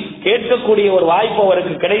குர்ஆனை கேட்கக்கூடிய ஒரு வாய்ப்பு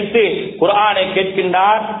அவருக்கு கிடைத்து குர்ஆனை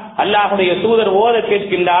கேட்கின்றார். அல்லாஹ்வுடைய தூதர் ஓத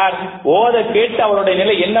கேட்கின்றார். ஓத கேட்டு அவருடைய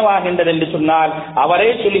நிலை என்னவாகின்றது என்று சொன்னால் அவரே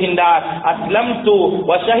சொல்கின்றார், அஸ்லம்து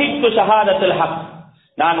வ ஷஹித்து ஷஹாதத்துல் ஹக்,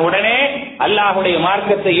 நான் உடனே அல்லாஹ்வுடைய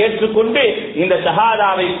மார்க்கத்தை ஏற்றுக்கொண்டு இந்த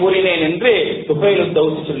ஷஹாதாவை கூறினேன் என்று துஃபைல்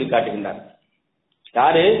தௌசி சொல்லி காட்டுகின்றார்.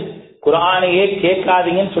 யாரு? குர்ஆனையே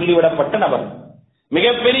கேட்காதீங்கன்னு சொல்லிவிடப்பட்ட நபர்,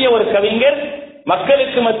 மிகப்பெரிய ஒரு கவிஞர்,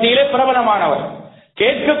 மக்களுக்கு மத்தியிலே பிரபலமானவர்.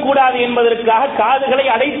 கேட்கக்கூடாது என்பதற்காக காதுகளை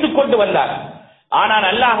அடைத்துக் கொண்டு வந்தார். ஆனால்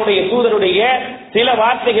அல்லாஹ்வுடைய தூதருடைய சில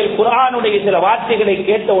வார்த்தைகள், குர்ஆனுடைய சில வார்த்தைகளை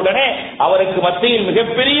கேட்டவுடனே அவருக்கு மத்தியில்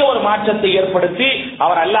மிகப்பெரிய ஒரு மாற்றத்தை ஏற்படுத்தி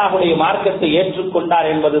அவர் அல்லாஹ்வுடைய மார்க்கத்தை ஏற்றுக்கொண்டார்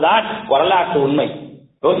என்பதுதான் வரலாற்று உண்மை.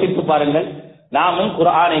 யோசித்து பாருங்கள், நாமும்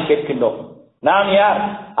குர்ஆனை கேட்கின்றோம். நாம் யார்?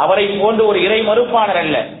 அவரை போன்று ஒரு இறை மறுப்பாளர்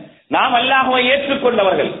அல்ல. நாம் அல்லாஹ்வை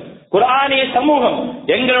ஏற்றுக்கொண்டவர்கள், குர்ஆனிய சமூகம்.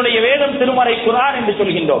 எங்களுடைய வேதம் திருமறை குர்ஆன் என்று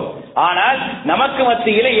சொல்கின்றோம். ஆனால் நமக்கு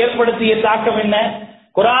மத்தியிலே ஏற்படுத்திய தாக்கம் என்ன?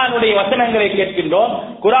 குர்ஆனுடைய வசனங்களை கேட்கின்றோம்,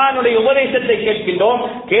 குர்ஆனுடைய உபதேசத்தை கேட்கின்றோம்,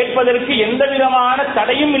 கேட்பதற்கு எந்த விதமான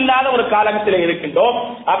தடையும் இல்லாத ஒரு காலகட்டத்தில் இருக்கின்றோம்.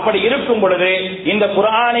 அப்படி இருக்கும் பொழுது இந்த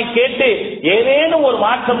குர்ஆனை கேட்டு ஏதேனும் ஒரு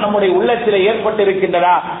மாற்றம் நம்முடைய உள்ளத்தில்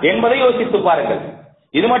ஏற்பட்டிருக்கின்றதா என்பதை யோசித்து பாருங்கள்.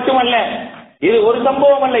 இது மட்டுமல்ல, இது ஒரு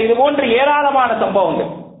சம்பவம் அல்ல, இது போன்று ஏராளமான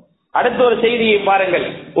சம்பவங்கள். அடுத்த ஒரு செய்தியை பாருங்கள்.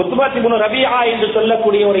 உத்பா இப்னு ரபீஆ என்று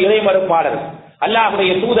சொல்லக்கூடிய ஒரு இறை மறுப்பாளர்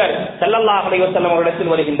அல்லாஹ்வுடைய தூதர் ஸல்லல்லாஹு அலைஹி வஸல்லம்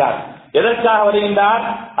அவரிடத்தில் வருகின்றார். எதற்காக வருகின்றார்?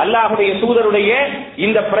 அல்லாஹ்வுடைய தூதருடைய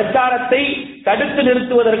இந்த பிரச்சாரத்தை தடுத்து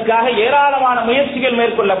நிறுத்துவதற்காக ஏராளமான முயற்சிகள்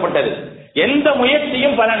மேற்கொள்ளப்பட்டது. எந்த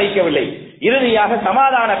முயற்சியும் பலனளிக்கவில்லை. இறுதியாக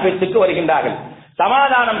சமாதான பேச்சுக்கு வருகின்றார்கள்.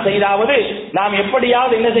 சமாதானம் செய்தாவது நாம்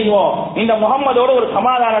எப்படியாவது என்ன செய்வோம், இந்த முகம்மதோடு ஒரு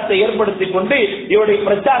சமாதானத்தை ஏற்படுத்திக் கொண்டு இவருடைய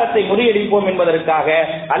பிரச்சாரத்தை முறியடிப்போம் என்பதற்காக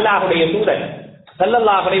அல்லாஹ்வுடைய தூதர்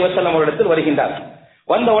ஸல்லல்லாஹு அலைஹி வஸல்லம் அவரிடத்தில் வருகின்றார்.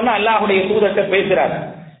 வந்த உடனே அல்லாஹ்வுடைய தூதர்கிட்ட பேசுறார்.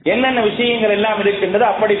 என்னென்ன விஷயங்கள் எல்லாம் இருக்கின்றது,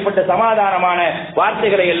 அப்படிப்பட்ட சமாதானமான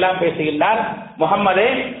வார்த்தைகளை எல்லாம் பேசுகின்றார். முஹம்மதே,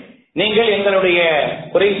 நீங்கள் எங்களுடைய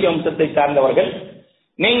குறைஷி வம்சத்தை சார்ந்தவர்கள்,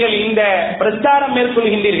 நீங்கள் இந்த பிரச்சாரம்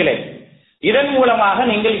மேற்கொள்கின்றீர்களே, இதன் மூலமாக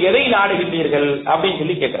நீங்கள் எதை நாடுகின்றீர்கள் அப்படின்னு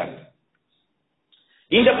சொல்லி கேட்கிறாங்க.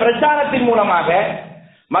 இந்த பிரச்சாரத்தின் மூலமாக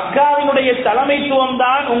மக்காவினுடைய தலைமைத்துவம்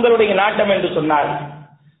தான் உங்களுடைய நாட்டம் என்று சொன்னார்,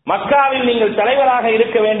 மக்காவில் நீங்கள் தலைவராக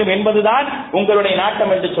இருக்க வேண்டும் என்பதுதான் உங்களுடைய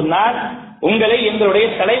நாட்டம் என்று சொன்னார், உங்களை எங்களுடைய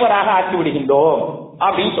தலைவராக ஆக்கி விடுகின்றோம்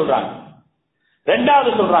அப்படின்னு சொல்றாங்க.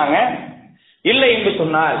 இரண்டாவது சொல்றாங்க, இல்லை என்று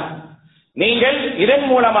சொன்னால் நீங்கள் இதன்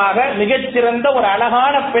மூலமாக மிகச்சிறந்த ஒரு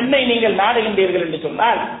அழகான பெண்ணை நீங்கள் நாடுகின்றீர்கள் என்று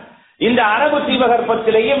சொன்னால் இந்த அரபு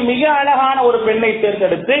தீபகற்பத்திலேயே மிக அழகான ஒரு பெண்ணை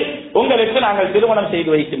தேர்ந்தெடுத்து உங்களுக்கு நாங்கள் திருமணம் செய்து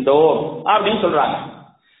வைக்கின்றோம் அப்படின்னு சொல்றாங்க.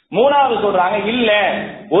 மூணாவது சொல்றாங்க, இல்ல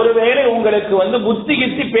ஒருவேளை உங்களுக்கு புத்தி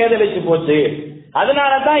கித்தி பேதலிச்சு போச்சு,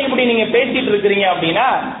 அதனாலதான் இப்படி நீங்க பேசிட்டு இருக்கிறீங்க அப்படின்னா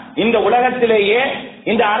இந்த உலகத்திலேயே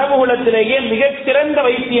இந்த அரபு குலத்திலேயே மிகச்சிறந்த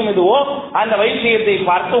வைத்தியம் எதுவோ அந்த வைத்தியத்தை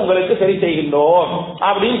பார்த்து உங்களுக்கு சரி செய்கின்றோம்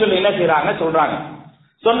அப்படின்னு சொல்லி என்ன செய்யறாங்க சொல்றாங்க.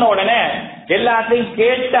 சொன்ன உடனே எல்லாத்தையும்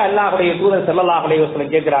கேட்டு அல்லாஹ்வுடைய தூதர் ஸல்லல்லாஹு அலைஹி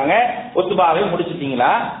வஸல்லம் கேட்கிறாங்க, உத்பாவை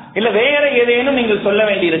முடிச்சிட்டீங்களா, இல்ல வேற ஏதேனும் நீங்கள் சொல்ல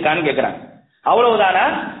வேண்டி இருக்கான்னு கேட்கிறாங்க. அவ்வளவுதானா,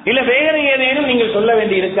 இல்ல வேற ஏதேனும் நீங்கள் சொல்ல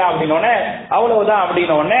வேண்டி இருக்கா அப்படின்னோடனே அவ்வளவுதான்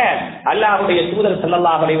அப்படின்னோடனே அல்லாஹ்வுடைய தூதர்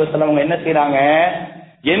ஸல்லல்லாஹு அலைஹி வஸல்லம் என்ன செய்யறாங்க,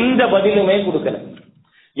 எந்த பதிலுமே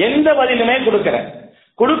கொடுக்கல.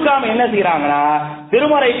 கொடுக்காம என்ன செய்யறாங்கன்னா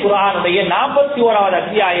திருமறை குர்ஆனுடைய 41வது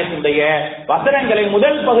அத்தியாயத்துடைய வசனங்களை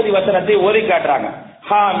முதல் பகுதி வசனத்தை ஓதி காட்டுறாங்க.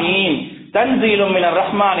 ஹாமீம் தன்சீலும் மினர்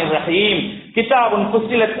ரஹ்மானிர் ரஹீம் கிதாபுன்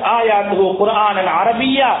ஃபுஸ்ஸிலத் ஆயாத்துஹு குர்ஆனன்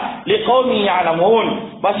அரபிய்யா லிகௌமி யஅலமூன்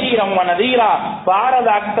பஷீரன் வ நதீரா ஃபஅரத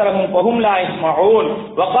அக்ஸரஹும் ஃபஹும் லா யஸ்மஊன்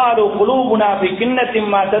வகாலு குலூபுனா ஃபீ கின்னத்தின்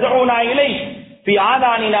மா ததுஊனா இலைஹி ஃபீ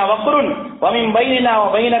ஆதானினா வக்ருன் வ மின் பைனினா வ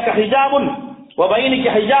பைனக ஹிஜாபுன்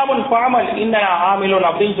வபைனிக ஹிஜாபுன் ஃபஅமல் இன்னனா ஆமிலுன்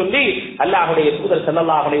அப்படின்னு சொல்லி அல்லாஹ்வுடைய தூதர்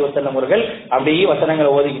ஸல்லல்லாஹு அலைஹி வஸல்லம் அவர்கள் அப்படியே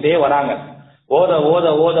வசனங்களை ஓதிக்கிட்டே வராங்க. ஓத ஓத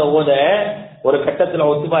ஓத ஓத ஒரு கட்டத்துல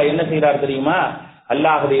உத்பா என்ன செய்யறாரு தெரியுமா,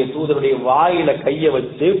 அல்லாஹ்வுடைய தூதருடைய வாயில கைய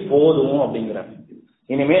வச்சு போதும் அப்படிங்கிறார்.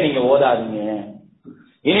 இனிமே நீங்க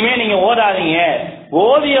ஓதாதீங்க,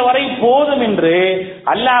 ஓதிய வரை போதும் என்று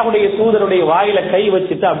அல்லாஹ்வுடைய தூதருடைய வாயில கை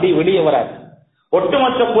வச்சுட்டு அப்படியே வெளியே வராது.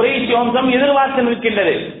 ஒட்டுமொத்த குறைஷி வம்சம் எதிர்பார்த்து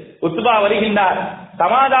நிற்கின்றது. உத்பா வருகின்றார்,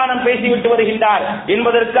 சமாதானம் பேசிவிட்டு வருகின்றார்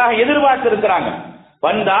என்பதற்காக எதிர்பார்த்து இருக்கிறாங்க.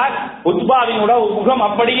 வந்தால் உத்பாவினோட முகம்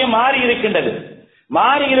அப்படியே மாறி இருக்கின்றது.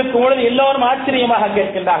 மாறி இருக்கும் பொழுது எல்லோரும் ஆச்சரியமாக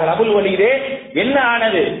கேட்கின்றார்கள், அபுல் வலீதே என்ன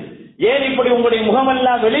ஆனது, ஏன் இப்படி உங்களுடைய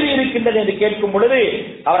முகமெல்லாம் வெளியில் இருக்கின்றது என்று கேட்கும் பொழுது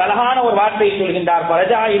அவர் அழகான ஒரு வார்த்தையை சொல்கின்றார்.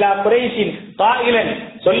 பரஜா இலா குறைஷின் காயிலன்,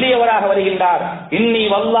 சொல்லியவராக வருகின்றார். இன்னி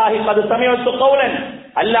வல்லாஹி கது சமயத்து கௌலன்,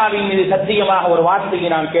 அல்லாஹ்வின் மீது சத்தியமாக ஒரு வார்த்தையை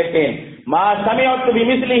நான் கேட்டேன். மா சமயத்து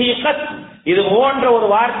பிமிஸ்லிஹி கத், இது போன்ற ஒரு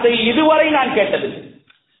வார்த்தை இதுவரை நான் கேட்டதில்லை,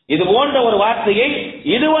 இது போன்ற ஒரு வார்த்தையை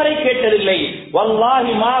இதுவரை கேட்டதில்லை.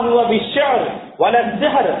 வல்லாஹி மா ஹுவ பிஷ்ஷர் வலல்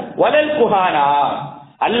ஜஹர் வலல் குஹானா,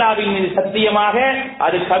 அல்லாஹ்வின் மீது சத்தியமாக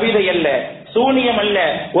அது கவிதை அல்ல, சூனியம் அல்ல,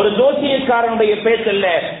 ஒரு ஜோசியக்காரனுடைய பேச்சல்ல.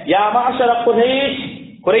 யா மாஷர குறைஷ்,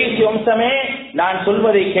 குறைஷி வம்சமே நான்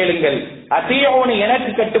சொல்வதை கேளுங்கள். அத்தியோனி,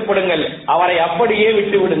 எனக்கு கட்டுப்படுங்கள். அவரை அப்படியே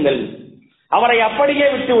விட்டு விடுங்கள்.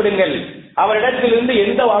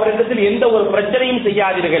 அவரிடத்தில் எந்த ஒரு பிரச்சனையும்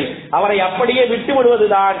செய்யாதீர்கள். அவரை அப்படியே விட்டு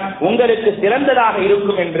விடுவதுதான் உங்களுக்கு சிறந்ததாக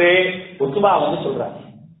இருக்கும் என்று உத்பா சொல்றார்.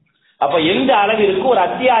 அப்ப எந்த அளவிற்கு ஒரு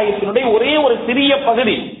அத்தியாயத்தினுடைய ஒரே ஒரு சிறிய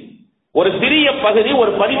பகுதி, ஒரு 13,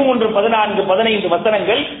 14, 15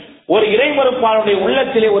 வசனங்கள் ஒரு இறைமறுப்பாளருடைய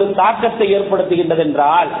உள்ளத்திலே ஒரு தாக்கத்தை ஏற்படுத்துகின்றது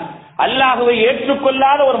என்றால், அல்லாஹ்வை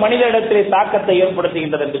ஏற்றுக்கொள்ளாத ஒரு மனிதனிடத்திலே தாக்கத்தை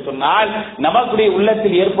ஏற்படுத்துகின்றது என்று சொன்னால் நமக்குடைய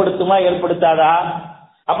உள்ளத்தில் ஏற்படுத்துமா, ஏற்படுத்தாதா?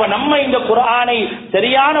 அப்ப நம்ம இந்த குர்ஆனை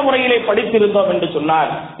சரியான முறையிலே படித்திருந்தோம் என்று சொன்னால்,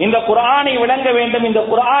 இந்த குர்ஆனை விளங்க வேண்டும், இந்த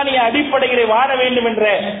குர்ஆனிய அடிப்படையிலே வாழ வேண்டும் என்ற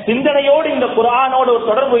சிந்தனையோடு இந்த குர்ஆனோடு ஒரு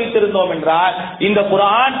தொடர்பு வைத்திருந்தோம் என்றால், இந்த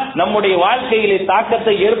குர்ஆன் நம்முடைய வாழ்க்கையிலே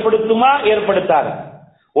தாக்கத்தை ஏற்படுத்துமா, ஏற்படுத்தாது?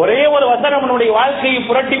 ஒரே ஒரு வசனம் நம்முடைய வாழ்க்கையை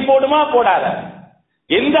புரட்டி போடுமா, போடாத?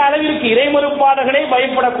 எந்த அளவிற்கு இறைமறுப்பாளர்களே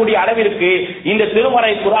பயப்படக்கூடிய அளவிற்கு இந்த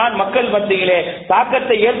திருமறை குர்ஆன் மக்கள் மத்தியிலே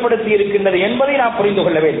தாக்கத்தை ஏற்படுத்தி இருக்கின்றது என்பதை நாம் புரிந்து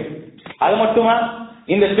கொள்ள வேண்டும். அது மட்டுமா,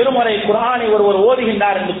 இந்த திருமறை குர்ஆனை ஒருவர்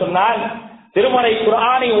ஓதுகின்றார் என்று சொன்னால், திருமறை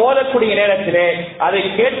குர்ஆனை ஓதக்கூடிய நேரத்திலே அதை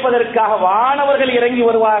கேட்பதற்காக வானவர்கள் இறங்கி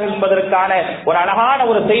வருவார்கள் என்பதற்கான ஒரு அழகான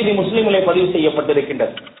ஒரு செய்தி முஸ்லிமிலே பதிவு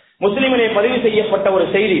செய்யப்பட்டிருக்கின்றது. முஸ்லிமிலே பதிவு செய்யப்பட்ட ஒரு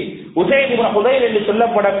செய்தி, உஸைத் இப்னு ஹுதைர் என்று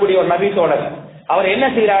சொல்லப்படக்கூடிய ஒரு நபி தோழர், அவர் என்ன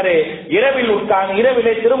செய்கிறாரு,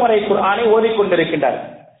 இரவிலே திருமறை குர்ஆனை ஓதிக்கொண்டிருக்கின்றார்.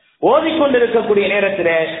 ஓதிக்கொண்டிருக்கக்கூடிய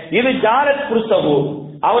நேரத்திலே இது ஜாரத் குர்சஹு,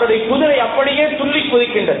 அவருடைய குதிரை அப்படியே துள்ளி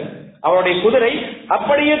குதிக்கின்றது. அவருடைய குதிரை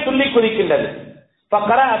அப்படியே துள்ளி குதிக்கின்றது.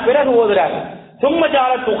 பிறகு ஓதுறார், சும்ம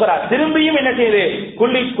ஜாரத் உக்ரா, திரும்பியும் என்ன செய்யுது,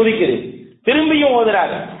 குதிக்குது. திரும்பியும்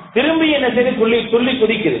ஓதுறார், திரும்பி என்ன செய்து துள்ளி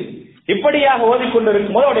குதிக்குது. இப்படியாக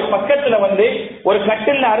ஓதிக்கொண்டிருக்கும் போது அவருடைய பக்கத்துல வந்து ஒரு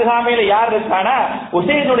கட்டில் அருகாமையில யார் இருக்கானா,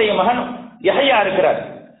 உஸைதுடைய மகன் யஹ்யா இருக்கிறார்.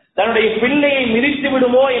 தன்னுடைய பிள்ளையை மிதித்து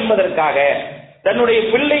விடுமோ என்பதற்காக, தன்னுடைய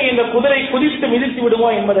பிள்ளை இந்த குதிரை குதித்து மிதித்து விடுமோ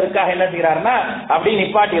என்பதற்காக என்ன செய்யறாருன்னா அப்படி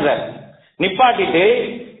நிப்பாட்டிடுறார். நிப்பாட்டிட்டு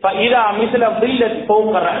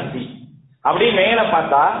அப்படி மேல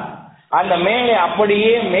பார்த்தா அந்த மேலே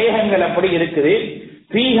அப்படியே மேகங்கள் அப்படி இருக்குது.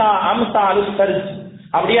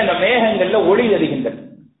 அப்படியே அந்த மேகங்கள்ல ஒளி தெரிகின்றது.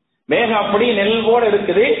 மேகம் அப்படி நெல் போல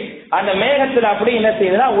இருக்குது. அந்த மேகத்தில் அப்படி என்ன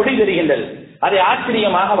செய்யுதுன்னா ஒளி தெரிகின்றது. அதை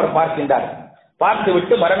ஆச்சரியமாக அவர் பார்க்கின்றார். பார்த்து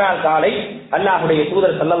விட்டு மறுநாள் காலை அல்லாஹ்வுடைய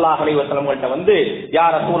தூதர் ஸல்லல்லாஹு அலைஹி வஸல்லம் கிட்ட வந்து, யா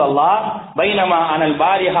ரசூலல்லாஹ், பைனமா அனல்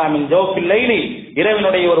பாரிஹா மின் ஜௌஃபில் லைலி,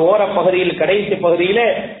 இரவினுடைய ஒரு ஓரப் பகுதியில், கடைசி பகுதியிலே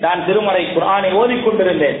நான் திருமறை குர்ஆனை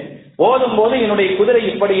ஓதிக்கொண்டிருந்தேன். ஓதும் போது என்னுடைய குதிரை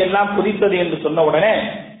இப்படி எல்லாம் குதித்தது என்று சொன்ன உடனே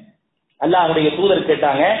அல்லாஹ்வுடைய தூதர்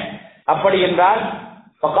கேட்டாங்க, அப்படி என்றால்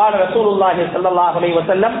ஃபகால ரசூலுல்லாஹி ஸல்லல்லாஹு அலைஹி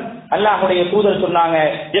வஸல்லம், அல்லாஹ்வுடைய தூதர் சொன்னாங்க,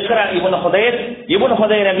 இக்ரா இப்னு ஹுதைர், இப்னு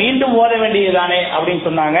ஹுதைரை மீண்டும் ஓத வேண்டியதுதானே அப்படின்னு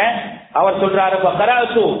சொன்னாங்க. அவர் சொல்றாரு,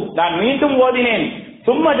 ஃபகராது, நான் மீண்டும் ஓதினேன்.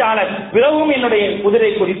 சும்ம ஜாலத், பிறகும் என்னுடைய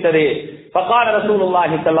குதிரை குதித்தது. ஃபகால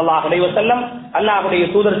ரசூலுல்லாஹி ஸல்லல்லாஹு அலைஹி வஸல்லம், அல்லாஹ்வுடைய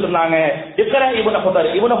தூதர் சொன்னாங்க, இக்ரா இப்னு ஹுதைர்,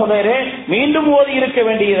 இப்னு ஹுதைரே மீண்டும் ஓதி இருக்க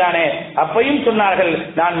வேண்டியதுதானே. அப்பையும் சொன்னார்கள்,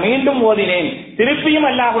 நான் மீண்டும் ஓதினேன். திருப்பியும்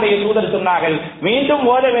அல்லாஹ்வுடைய தூதர் சொன்னார்கள், மீண்டும்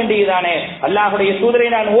ஓத வேண்டியதுதானே. அல்லாஹ்வுடைய தூதரை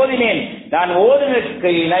நான் ஓதினேன். நான் ஓதுவதற்கு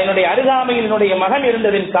என்னுடைய அருகாமையில் என்னுடைய மகன்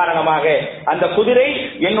இருந்ததின் காரணமாக அந்த குதிரை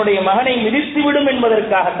என்னுடைய மகனை மிதித்துவிடும்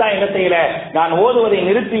என்பதற்காகத்தான் என்ன செய்யல, நான் ஓதுவதை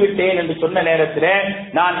நிறுத்திவிட்டேன் என்று சொன்ன நேரத்தில்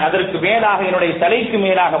நான் அதற்கு மேலாக என்னுடைய தலைக்கு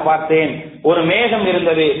மேலாக பார்த்தேன். ஒரு மேகம்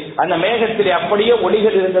இருந்தது. அந்த மேகத்திலே அப்படியே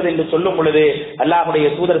ஒளிகள் இருந்தது என்று சொல்லும் பொழுது அல்லாஹ்வுடைய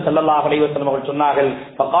தூதர் ஸல்லல்லாஹு அலைஹி வஸல்லம் அவர்கள் சொன்னார்கள்,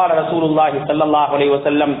 ஃபகால ரசூலுல்லாஹி ஸல்லல்லாஹு அலைஹி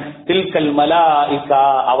வஸல்லம், தில்கல் மலாயிகா,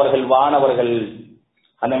 அவர்கள் வானவர்கள்.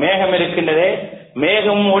 அந்த மேகம் இருக்கின்றதே,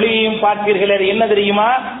 மேகம் ஒளியையும் பார்த்தீர்கள், அது என்ன தெரியுமா?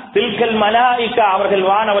 தில்கல் மலாயிகா, அவர்கள்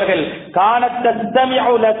வானவர்கள். கானத்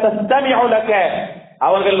தஸ்தமிஉ லக,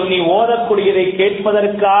 அவர்கள் நீ ஓதக்கூடியதை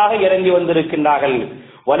கேட்பதற்காக இறங்கி வந்திருக்கின்றார்கள்.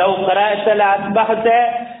 வலவ் கரஅத லஅஸ்பஹத,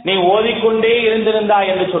 நீ ஓதிக்கொண்டே இருந்திருந்தாய்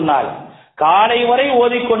என்று சொன்னார், காலை வரை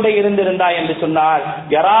ஓதிக்கொண்டே இருந்திருந்தாய் என்று சொன்னார்,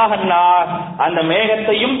 யராஹன்னார், அந்த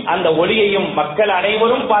மேகத்தையும் அந்த ஒளியையும் மக்கள்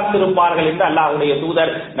அனைவரும் பார்த்திருப்பார்கள் என்று அல்லாஹ்வுடைய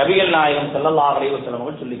தூதர் நபிகள் நாயகம் ஸல்லல்லாஹு அலைஹி வஸல்லம்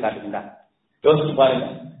அவர்கள் சொல்லி காட்டுகின்றார். யோசிச்சு பாருங்க,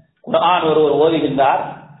 குர்ஆன் ஒருவர் ஓதுகின்றார்,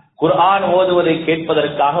 குர்ஆன் ஓதுவதை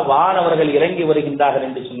கேட்பதற்காக வானவர்கள் இறங்கி வருகின்றார்கள்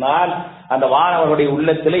என்று சொன்னால் அந்த வானவர்களுடைய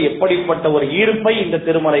உள்ளத்திலே எப்படிப்பட்ட ஒரு ஈர்ப்பை இந்த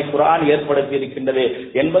திருமறை குர்ஆன் ஏற்படுத்தி இருக்கின்றது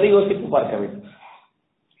என்பதை யோசித்து பார்க்க வேண்டும்.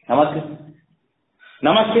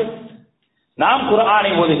 நமக்கு நாம்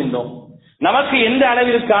குர்ஆனை ஓதுகின்றோம், நமக்கு எந்த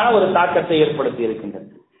அளவிற்கான ஒரு தாக்கத்தை ஏற்படுத்தி இருக்கின்றது.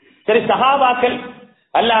 சரி, சஹாபாக்கள்,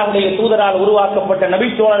 அல்லாஹ்வுடைய தூதரால் உருவாக்கப்பட்ட நபி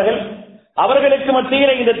தோழர்கள், அவர்களுக்கு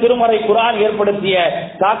மத்தியில் இந்த திருமறை குர்ஆன் ஏற்படுத்திய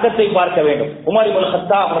தாக்கத்தை பார்க்க வேண்டும். உமர் இப்னு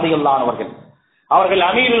கத்தாப் ரலியல்லாஹு அன்ஹு அவர்கள்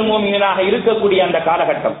அமீருல் முஃமினீனாக இருக்கக்கூடிய அந்த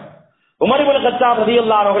காலகட்டம், உமர் இப்னு கத்தாப்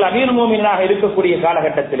ரலியல்லாஹு அன்ஹு அமீருல் முஃமினீனாக இருக்கக்கூடிய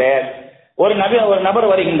காலகட்டத்தில் ஒரு நபர்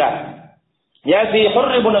வருகின்றார். யாசி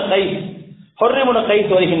ஹுர் இப்னு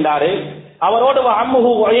கைஸ் வருகின்றார். அவரோடு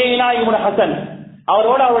அம்முஹு உயைனா இப்னு ஹசன்,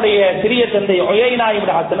 அவரோடு அவருடைய சிறிய தந்தை உயைனா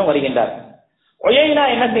இப்னு ஹசனும் வருகின்றார். உயைனா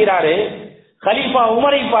என்ன செய்யறாரு, கலீஃபா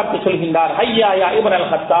உமரை பார்த்து சொல்கின்றார், ஹய்யா யா இப்னல்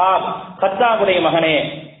கத்தாப், கத்தாபுடைய மகனே,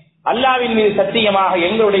 அல்லாஹ்வின் மீது சத்தியமாக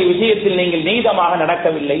எங்களுடைய விஷயத்தில் நீங்கள் நீதமாக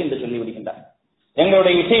நடக்கவில்லை என்று சொல்லிவிடுகின்றார்.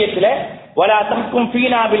 எங்களுடைய விஷயத்தில் வலா தஹ்கும்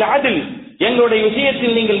ஃபீனா பில் அத்ல், எங்களுடைய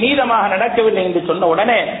விஷயத்தில் நீங்கள் நீதமாக நடக்கவில்லை என்று சொன்ன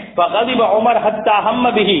உடனே ஃபகதிப உமர் ஹத்தா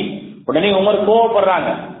ஹம்ம பிஹி, உடனே உமர்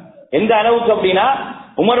கோபப்படுறாங்க. எந்த அளவுக்கு அப்படின்னா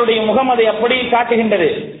உமருடைய முகம் அதை அப்படி காட்டுகின்றது.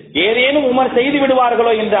 ஏதேனும் உமர் செய்து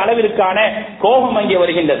விடுவார்களோ என்ற அளவிற்கான கோபம் அங்கே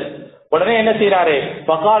வருகின்றது. உடனே என்ன செய்யறாரு,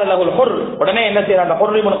 ஃபகால லஹுல் ஹுர், உடனே என்ன செய்யறாரு,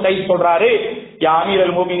 ஹுர் இப்னு கைஸ் சொல்றாரு, யா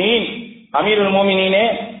அமீருல் முஃமினீன், அமீருல் முஃமினீனே,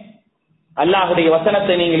 அல்லாஹ்வுடைய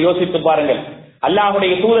வசனத்தை நீங்கள் யோசித்து பாருங்கள்.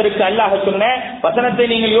 அல்லாஹ்வுடைய தூதருக்கு அல்லாஹ் சொன்ன வசனத்தை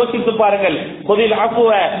நீங்கள் யோசித்து பாருங்கள். குதில்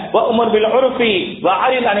அஃப்வ வ உமர் பில் உர்ஃபி வ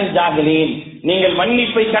அரில் அனில் ஜாஹிலீன், நீங்கள்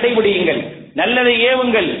மன்னிப்பை கடைபிடியுங்கள், நல்லதை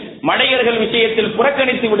ஏவுங்கள், மடையர்கள் விஷயத்தில்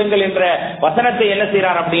புறக்கணித்து விடுங்கள் என்ற வசனத்தை என்ன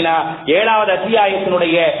செய்யறார் அப்படின்னா 7வது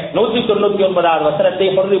அத்தியாயத்தினுடைய 199வது வசனத்தை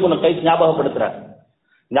ஹுர் இப்னு கைஸ் ஞாபகப்படுத்துறார்.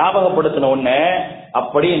 ஞாபகப்படுத்தின உடனே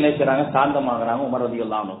அப்படி என்ன செய்யறாங்க, சாந்தமாகறாங்க உமர்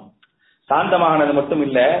ரலியல்லாஹு அன்ஹு. சாந்தமானது மட்டும்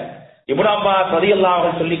இல்ல, இப்னு அப்பாஸ் ரலியல்லாஹு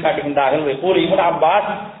அன்ஹு சொல்லி காட்டுகின்றார்கள்,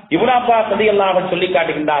 இப்னு அப்பாஸ் ரலியல்லாஹு அன்ஹு சொல்லி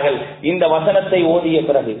காட்டுகின்றார்கள், இந்த வசனத்தை ஓதிய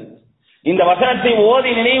பிறகு, இந்த வசனத்தை ஓதி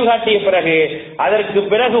நினைவு காட்டிய பிறகு, அதற்கு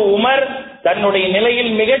பிறகு உமர் தன்னுடைய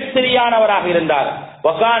நிலையில் மிகச் சரியானவராக இருந்தார்.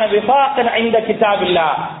 வகான விஃபாகன் இந்த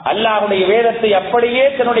கிதாபில்லாஹ், அல்லாஹ்வுடைய வேதத்தை அப்படியே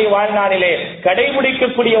தன்னுடைய வாழ்நாளிலே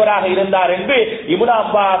கடைபிடிக்கக்கூடியவராக இருந்தார் என்று இப்னு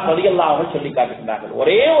அப்பாஸ் ரலியல்லாஹு அன்ஹு சொல்லி காட்டுகின்றார்கள்.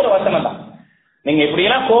 ஒரே ஒரு வசனம் தான். நீங்க இப்படி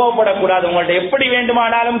எல்லாம் கோபப்படக்கூடாது, உங்கள்ட்ட எப்படி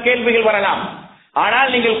வேண்டுமானாலும் கேள்விகள் வரலாம், ஆனால்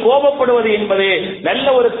நீங்கள் கோபப்படுவது என்பது நல்ல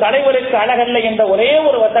ஒரு தலைவருக்கு அழகல்ல என்ற ஒரே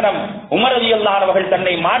ஒரு வசனம் உமர் ரலியல்லாஹு அன்ஹு அவர்கள்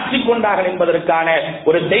தன்னை மாற்றிக்கொண்டார்கள் என்பதற்கான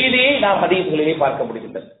ஒரு செய்தியை நாம் ஹதீஸ்களிலே பார்க்க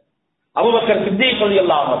முடிகின்றது. அபூபக்கர் சித்தீக்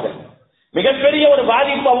ரலியல்லாஹு அன்ஹு மிகப்பெரிய ஒரு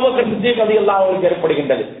பாதிப்பு அபூபக்கர் சித்தீக் ரலியல்லாஹு அன்ஹு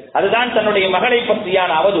ஏற்படுகின்றது. அதுதான் தன்னுடைய மகளை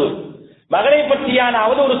பற்றியான அவதூறு. மகளை பற்றியான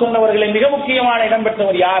அவதூறு சொன்னவர்களில் மிக முக்கியமான இடம்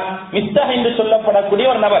பெற்றவர் யார், மிஸ்தஹ் என்று சொல்லப்படக்கூடிய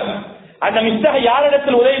ஒரு நபர். அந்த மிஸ்தஹ்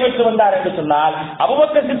யாரிடத்தில் உதவி பெற்று வந்தார் என்று சொன்னால்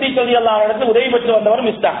அபூபக்கர் சித்தீக் ரலியல்லாஹு அன்ஹு இடத்தில் உதவி பெற்று வந்தவர்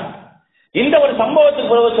மிஸ்தஹ். இந்த ஒரு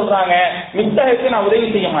சம்பவத்துக்கு பிறகு சொல்றாங்க, மிஸ்தஹுக்கு நான் உதவி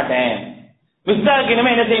செய்ய மாட்டேன், மிஸ்தஹுக்கு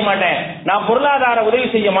இனிமே என்ன செய்ய மாட்டேன், நான் பொருளாதார உதவி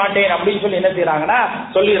செய்ய மாட்டேன் அப்படின்னு சொல்லி என்ன செய்யறாங்கன்னா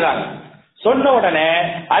சொல்லிடுறாங்க. சொன்ன உடனே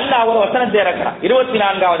அல்லாஹ் ஒரு வசனத்தை இறக்குறான்.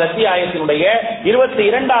 24வது அத்தியாயத்தினுடைய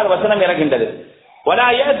 22வது வசனம் இறக்கின்றது. ولا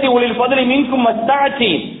يأتي أولي الفضل منكم والسعة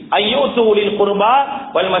أن يؤتوا أولي القربى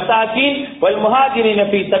والمساكين والمهاجرين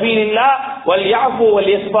في سبيل الله وليعفوا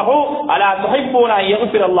وليصفحوا ألا تحبون أن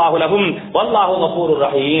يغفر الله لهم والله غفور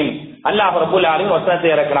رحيم. அல்லாஹ் ரப்பல் ஆலமீன் வசனத்தை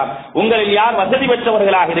இறக்கிறார். உங்களில் யார் வசதி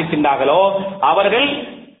பெற்றவர்களாக இருக்கின்றார்களோ அவர்கள்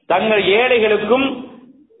தங்கள் ஏழைகளுக்கும்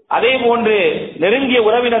அதே போன்று நெருங்கிய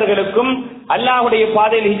உறவினர்களுக்கும் அல்லாஹ்வுடைய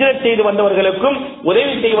பாதையில் ஹிஜ்ரத் செய்து வந்தவர்களுக்கும்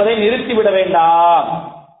உதவி செய்வதை நிறுத்திவிட வேண்டாம்,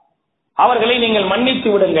 அவர்களை நீங்கள் மன்னித்து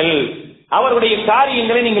விடுங்கள், அவருடைய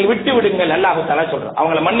காரியங்களை நீங்கள் விட்டு விடுங்கள். அல்லாஹ் தஆலா சொல்றான்,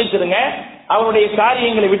 அவங்களை மன்னிச்சிடுங்க, அவருடைய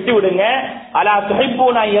காரியங்களை விட்டு விடுங்க. அலா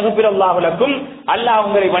துஹிப்பூனா யக்ஃபிரல்லாஹு லக்கும், அல்லாஹ்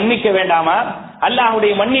உங்களை மன்னிக்க வேண்டாமா,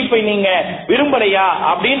 அல்லாஹ்வுடைய மன்னிப்பை நீங்க விரும்பலையா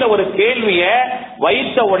அப்படின்ற ஒரு கேள்வியை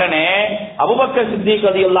வைத்த உடனே அபூபக்கர் சித்திக்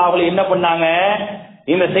ரலியல்லாஹு அன்ஹு என்ன பண்ணாங்க,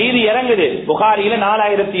 இந்த செய்தி இறங்குது. புகாரியில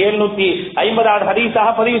 4750வது ஹதீஸாக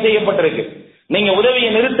பதிவு செய்யப்பட்டிருக்கு. நீங்க உதவியை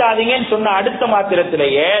நிறுத்தாதீங்கன்னு சொன்ன அடுத்த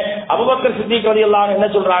மாத்திரத்திலேயே அபூபக்கர் சித்திக் ரலியல்லாஹு அன்ஹு என்ன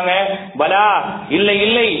சொல்றாங்க, பலா இல்லை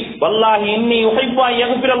இல்லை, வல்லாஹி இன்னி உஹிப்பு அன்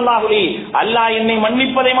யக்ஃபிரல்லாஹு லி, அல்லாஹ் என்னை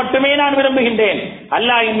மன்னிப்பதை மட்டுமே நான் விரும்புகின்றேன்,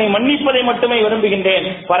 அல்லாஹ் என்னை மன்னிப்பதை மட்டுமே விரும்புகின்றேன்.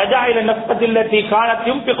 ஃபரஜா இல நஃபத்தில்லதி கானத்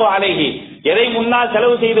யுன்ஃபிகு அலைஹி, எதை முன்னால்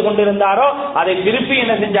செலவு செய்து கொண்டிருந்தாரோ அதை திருப்பி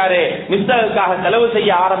என்ன செஞ்சாரு, மிஸ்தஹுக்காக செலவு செய்ய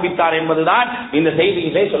ஆரம்பித்தார் என்பதுதான் இந்த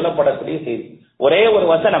செய்தியிலே சொல்லப்படக்கூடிய செய்தி. ஒரே ஒரு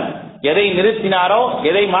வசனம், எதை நிறுத்தினாரோ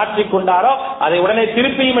எதை மாற்றிக்கொண்டாரோ அதை உடனே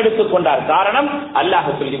திருப்பியும் எடுத்துக் கொண்டார். காரணம், அல்லாஹ்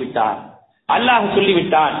சொல்லிவிட்டான், அல்லாஹ்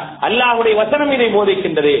சொல்லிவிட்டான், அல்லாஹ்வுடைய வசனம் இதை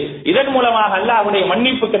போதிக்கின்றது, இதன் மூலமாக அல்லாஹ்வுடைய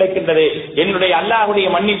மன்னிப்பு கிடைக்கின்றது. என்னுடைய அல்லாஹ்வுடைய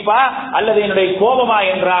மன்னிப்பா அல்லது என்னுடைய கோபமா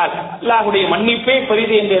என்றால் அல்லாஹ்வுடைய மன்னிப்பே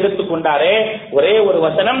பெரிது என்று எடுத்துக்கொண்டாரே. ஒரே ஒரு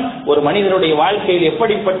வசனம் ஒரு மனிதனுடைய வாழ்க்கையில்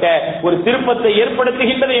எப்படிப்பட்ட ஒரு திருப்பத்தை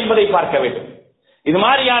ஏற்படுத்துகின்றது என்பதை பார்க்க வேண்டும். இது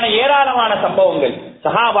மாதிரியான ஏராளமான சம்பவங்கள்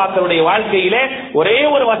சஹாபாக்களுடைய வாழ்க்கையிலே ஒரே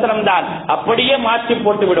ஒரு வசனம் தான் அப்படியே மாற்றி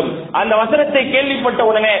போட்டுவிடும். அந்த வசனத்தை கேள்விப்பட்ட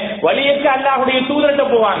உடனே வலியக்க அல்லாஹ்வுடைய தூதர்கிட்ட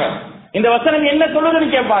போவாங்க, இந்த வசனம் என்ன சொல்லுதுன்னு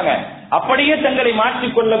கேட்பாங்க. அப்படியே தங்களை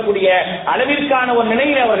மாற்றிக் கொள்ளக்கூடிய அளவிற்கான ஒரு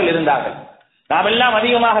நிலையில் அவர்கள் இருந்தார்கள். நாம் எல்லாம்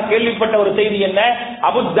அதிகமாக கேள்விப்பட்ட ஒரு செய்தி என்ன,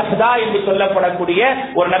 அபு ஜஹ்தா என்று சொல்லப்படக்கூடிய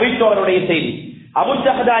ஒரு நபித்தோழருடைய செய்தி. அபு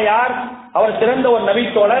ஜஹ்தா யார்? அவர் சிறந்த ஒரு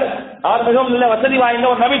நபித்தோழர், அவர் மிகவும் நல்ல வசதி வாய்ந்த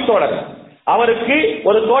ஒரு நபித்தோழர். அவருக்கு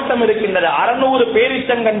ஒரு தோட்டம் இருக்கின்றது, 600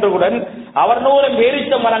 பேரிச்சங்கன்றுடன் 600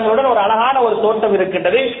 பேரிச்ச மரங்களுடன் ஒரு அழகான ஒரு தோட்டம்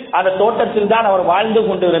இருக்கின்றது. அந்த தோட்டத்தில் தான் அவர் வாழ்ந்து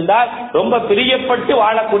கொண்டிருந்தார். ரொம்ப பிரியப்பட்டு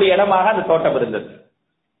வாழக்கூடிய இடமாக அந்த தோட்டம் இருந்தது.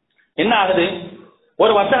 என்ன ஆகுது,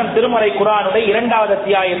 ஒரு வசனம் திருமறை குர்ஆனுடைய 2வது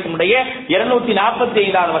அத்தியாயத்தினுடைய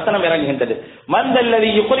 245வது வசனம் இறங்குகின்றது. மந்தல்லதி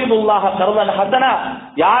யுக்ரிதுல்லாஹ கர்தன் ஹஸனா,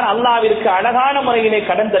 யார் அல்லாஹ்விற்கு அழகான முறையிலே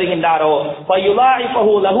கடன் தருகின்றாரோ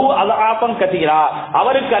ஃபயுலாஇஃபஹு லஹு அல்ஆஃபன் கதீரா,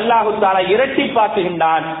 அவருக்கு அல்லாஹ் தஆலா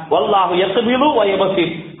இரட்டிப்பாக்குகின்றான். வல்லாஹு யக்பிலு வ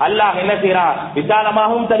யபசித், அல்லாஹ் என்ன செய்கிறான்,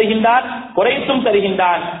 விசாலமாகவும் தருகின்றான், குறைத்தும்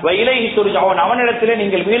தருகின்றான். வ இலைஹி துர்ஜஊன், அவனிடத்திலே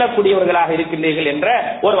நீங்கள் மீளக்கூடியவர்களாக இருக்கின்றீர்கள் என்ற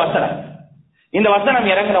ஒரு வசனம். இந்த வசனம்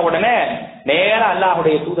இறங்கின உடனே நேரா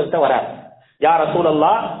அல்லாஹ்வுடைய தூதர்கிட்ட வரார். யா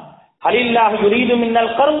ரசூலல்லாஹ் ஹலில்லாஹு யுரீது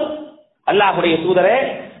மின்னல் கர்த், அல்லாஹ்வுடைய தூதரே,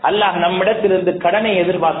 அல்லாஹ் நம்மிடத்திலிருந்து கடனை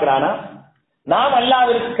எதிர்பார்க்கிறானா, நாம்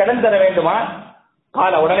அல்லாஹ்விற்கு கடன் தர வேண்டுமா?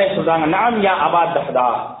 கால, உடனே சொல்றாங்க, நாம் யா அபா தஹ்தா,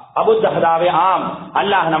 அபு தஹ்தாவே, ஆம்,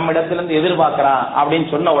 அல்லாஹ் நம்மிடத்திலிருந்து எதிர்பார்க்கிறான் அப்படின்னு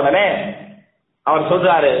சொன்ன உடனே அவர்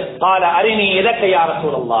சொல்றாரு, கால அரினி எதக்க யா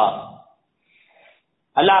ரசூலல்லாஹ்,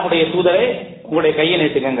 அல்லாஹ்வுடைய தூதரே உங்களுடைய கையை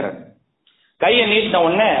நீட்டுங்கிறார். கையை நீட்டின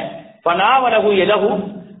உடனே பனாவலஹு யதஹு,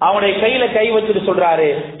 அவனுடைய கையில கை வச்சுட்டு சொல்றாரு,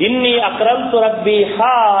 இன்னி அக்ரம்து ரப்பி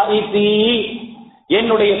ஹாயிதி,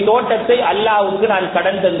 என்னுடைய தோட்டத்தை அல்லாஹ்வுக்கு நான்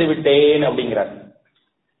கடன் தந்து விட்டேன் அப்படிங்கிறார்.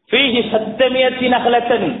 ஃபீஹி சத்தமியத்தி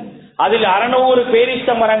நஹலத்தன், அதில் 600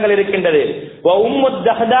 பேரீச்ச மரங்கள் இருக்கின்றது. வ உம்மு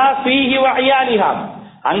தஹ்தா ஃபீஹி வ அயாலிஹா,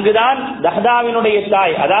 அங்குதான் தஹ்தாவினுடைய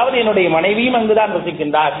தாய், அதாவது என்னுடைய மனைவியும் அங்குதான்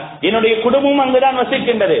வசிக்கின்றார், என்னுடைய குடும்பமும் அங்குதான்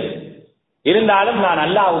வசிக்கின்றது. இருந்தாலும் நான்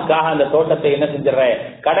அல்லாஹ்வுக்காக அந்த தோட்டத்தை என்ன செஞ்சிடறேன்,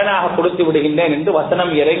 கடனாக கொடுத்து விடுகின்றேன் என்று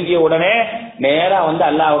வசனம் இறங்கிய உடனே நேரா வந்து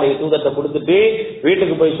அல்லாஹ்வுடைய தூதத்தை கொடுத்துட்டு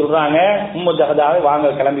வீட்டுக்கு போய் சொல்றாங்க, உம்மு தஹ்தாவை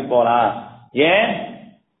வாங்க கிளம்பி போலாம், ஏன்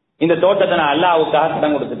இந்த தோட்டத்தை நான் அல்லாஹ்வுக்காக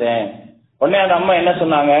கடன் கொடுத்துட்டேன். உடனே அந்த அம்மா என்ன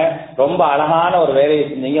சொன்னாங்க, ரொம்ப அழகான ஒரு வேலையை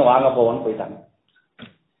செஞ்சீங்க, வாங்க போவோன்னு போயிட்டாங்க.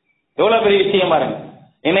 எவ்வளவு பெரிய விஷயம் பாருங்க.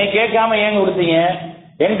 என்னை கேட்காம ஏன் கொடுத்தீங்க,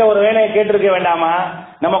 என்கிட்ட ஒரு வேலையை கேட்டிருக்க வேண்டாமா,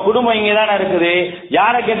 நம்ம குடும்பம் இங்கதானே இருக்குது,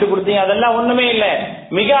 யாரை கேட்டு கொடுத்தீங்க, அதெல்லாம் ஒண்ணுமே இல்ல,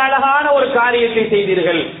 மிக அழகான ஒரு காரியத்தை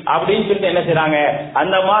செய்தீர்கள் அப்படின்னு சொல்லிட்டு என்ன செய்றாங்க,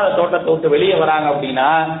 அந்த மாதிரி தோட்டத்தை விட்டு வெளியே வராங்க. அப்படின்னா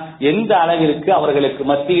எந்த அளவிற்கு அவர்களுக்கு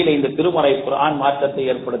மத்தியில் இந்த திருமறை குர்ஆன் மாற்றத்தை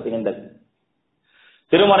ஏற்படுத்துகின்றது.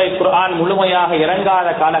 திருமறை குர்ஆன் முழுமையாக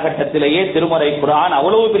இறங்காத காலகட்டத்திலேயே திருமறை குர்ஆன்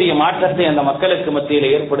அவ்வளவு பெரிய மாற்றத்தை அந்த மக்களுக்கு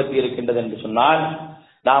மத்தியில் ஏற்படுத்தி இருக்கின்றது என்று சொன்னால்,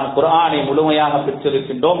 நாம் குர்ஆனை முழுமையாக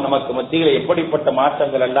பெற்றிருக்கின்றோம், நமக்கு மத்தியில் எப்படிப்பட்ட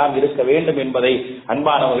மாற்றங்கள் எல்லாம் இருக்க வேண்டும் என்பதை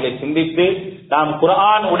அன்பானவர்களை சிந்தித்து, நாம்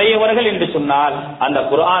குர்ஆன் உடையவர்கள் என்று சொன்னால் அந்த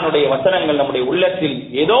குர்ஆனுடைய வசனங்கள் நம்முடைய உள்ளத்தில்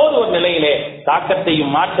ஏதோ ஒரு நிலையிலே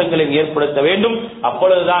தாக்கத்தையும் மாற்றங்களையும் ஏற்படுத்த வேண்டும்.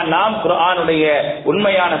 அப்பொழுதுதான் நாம் குர்ஆனுடைய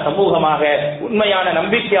உண்மையான சமூகமாக, உண்மையான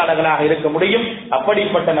நம்பிக்கையாளர்களாக இருக்க முடியும்.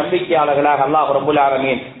 அப்படிப்பட்ட நம்பிக்கையாளர்களாக அல்லாஹ் ரப்பல்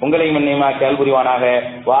ஆலமீன் உங்களையும் என்னையுமாக்கி அருள் புரிவானாக.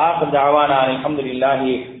 வா ஆகிரு தஅவானா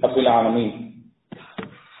அல்ஹம்துலில்லாஹி ரப்பில் ஆலமீன்.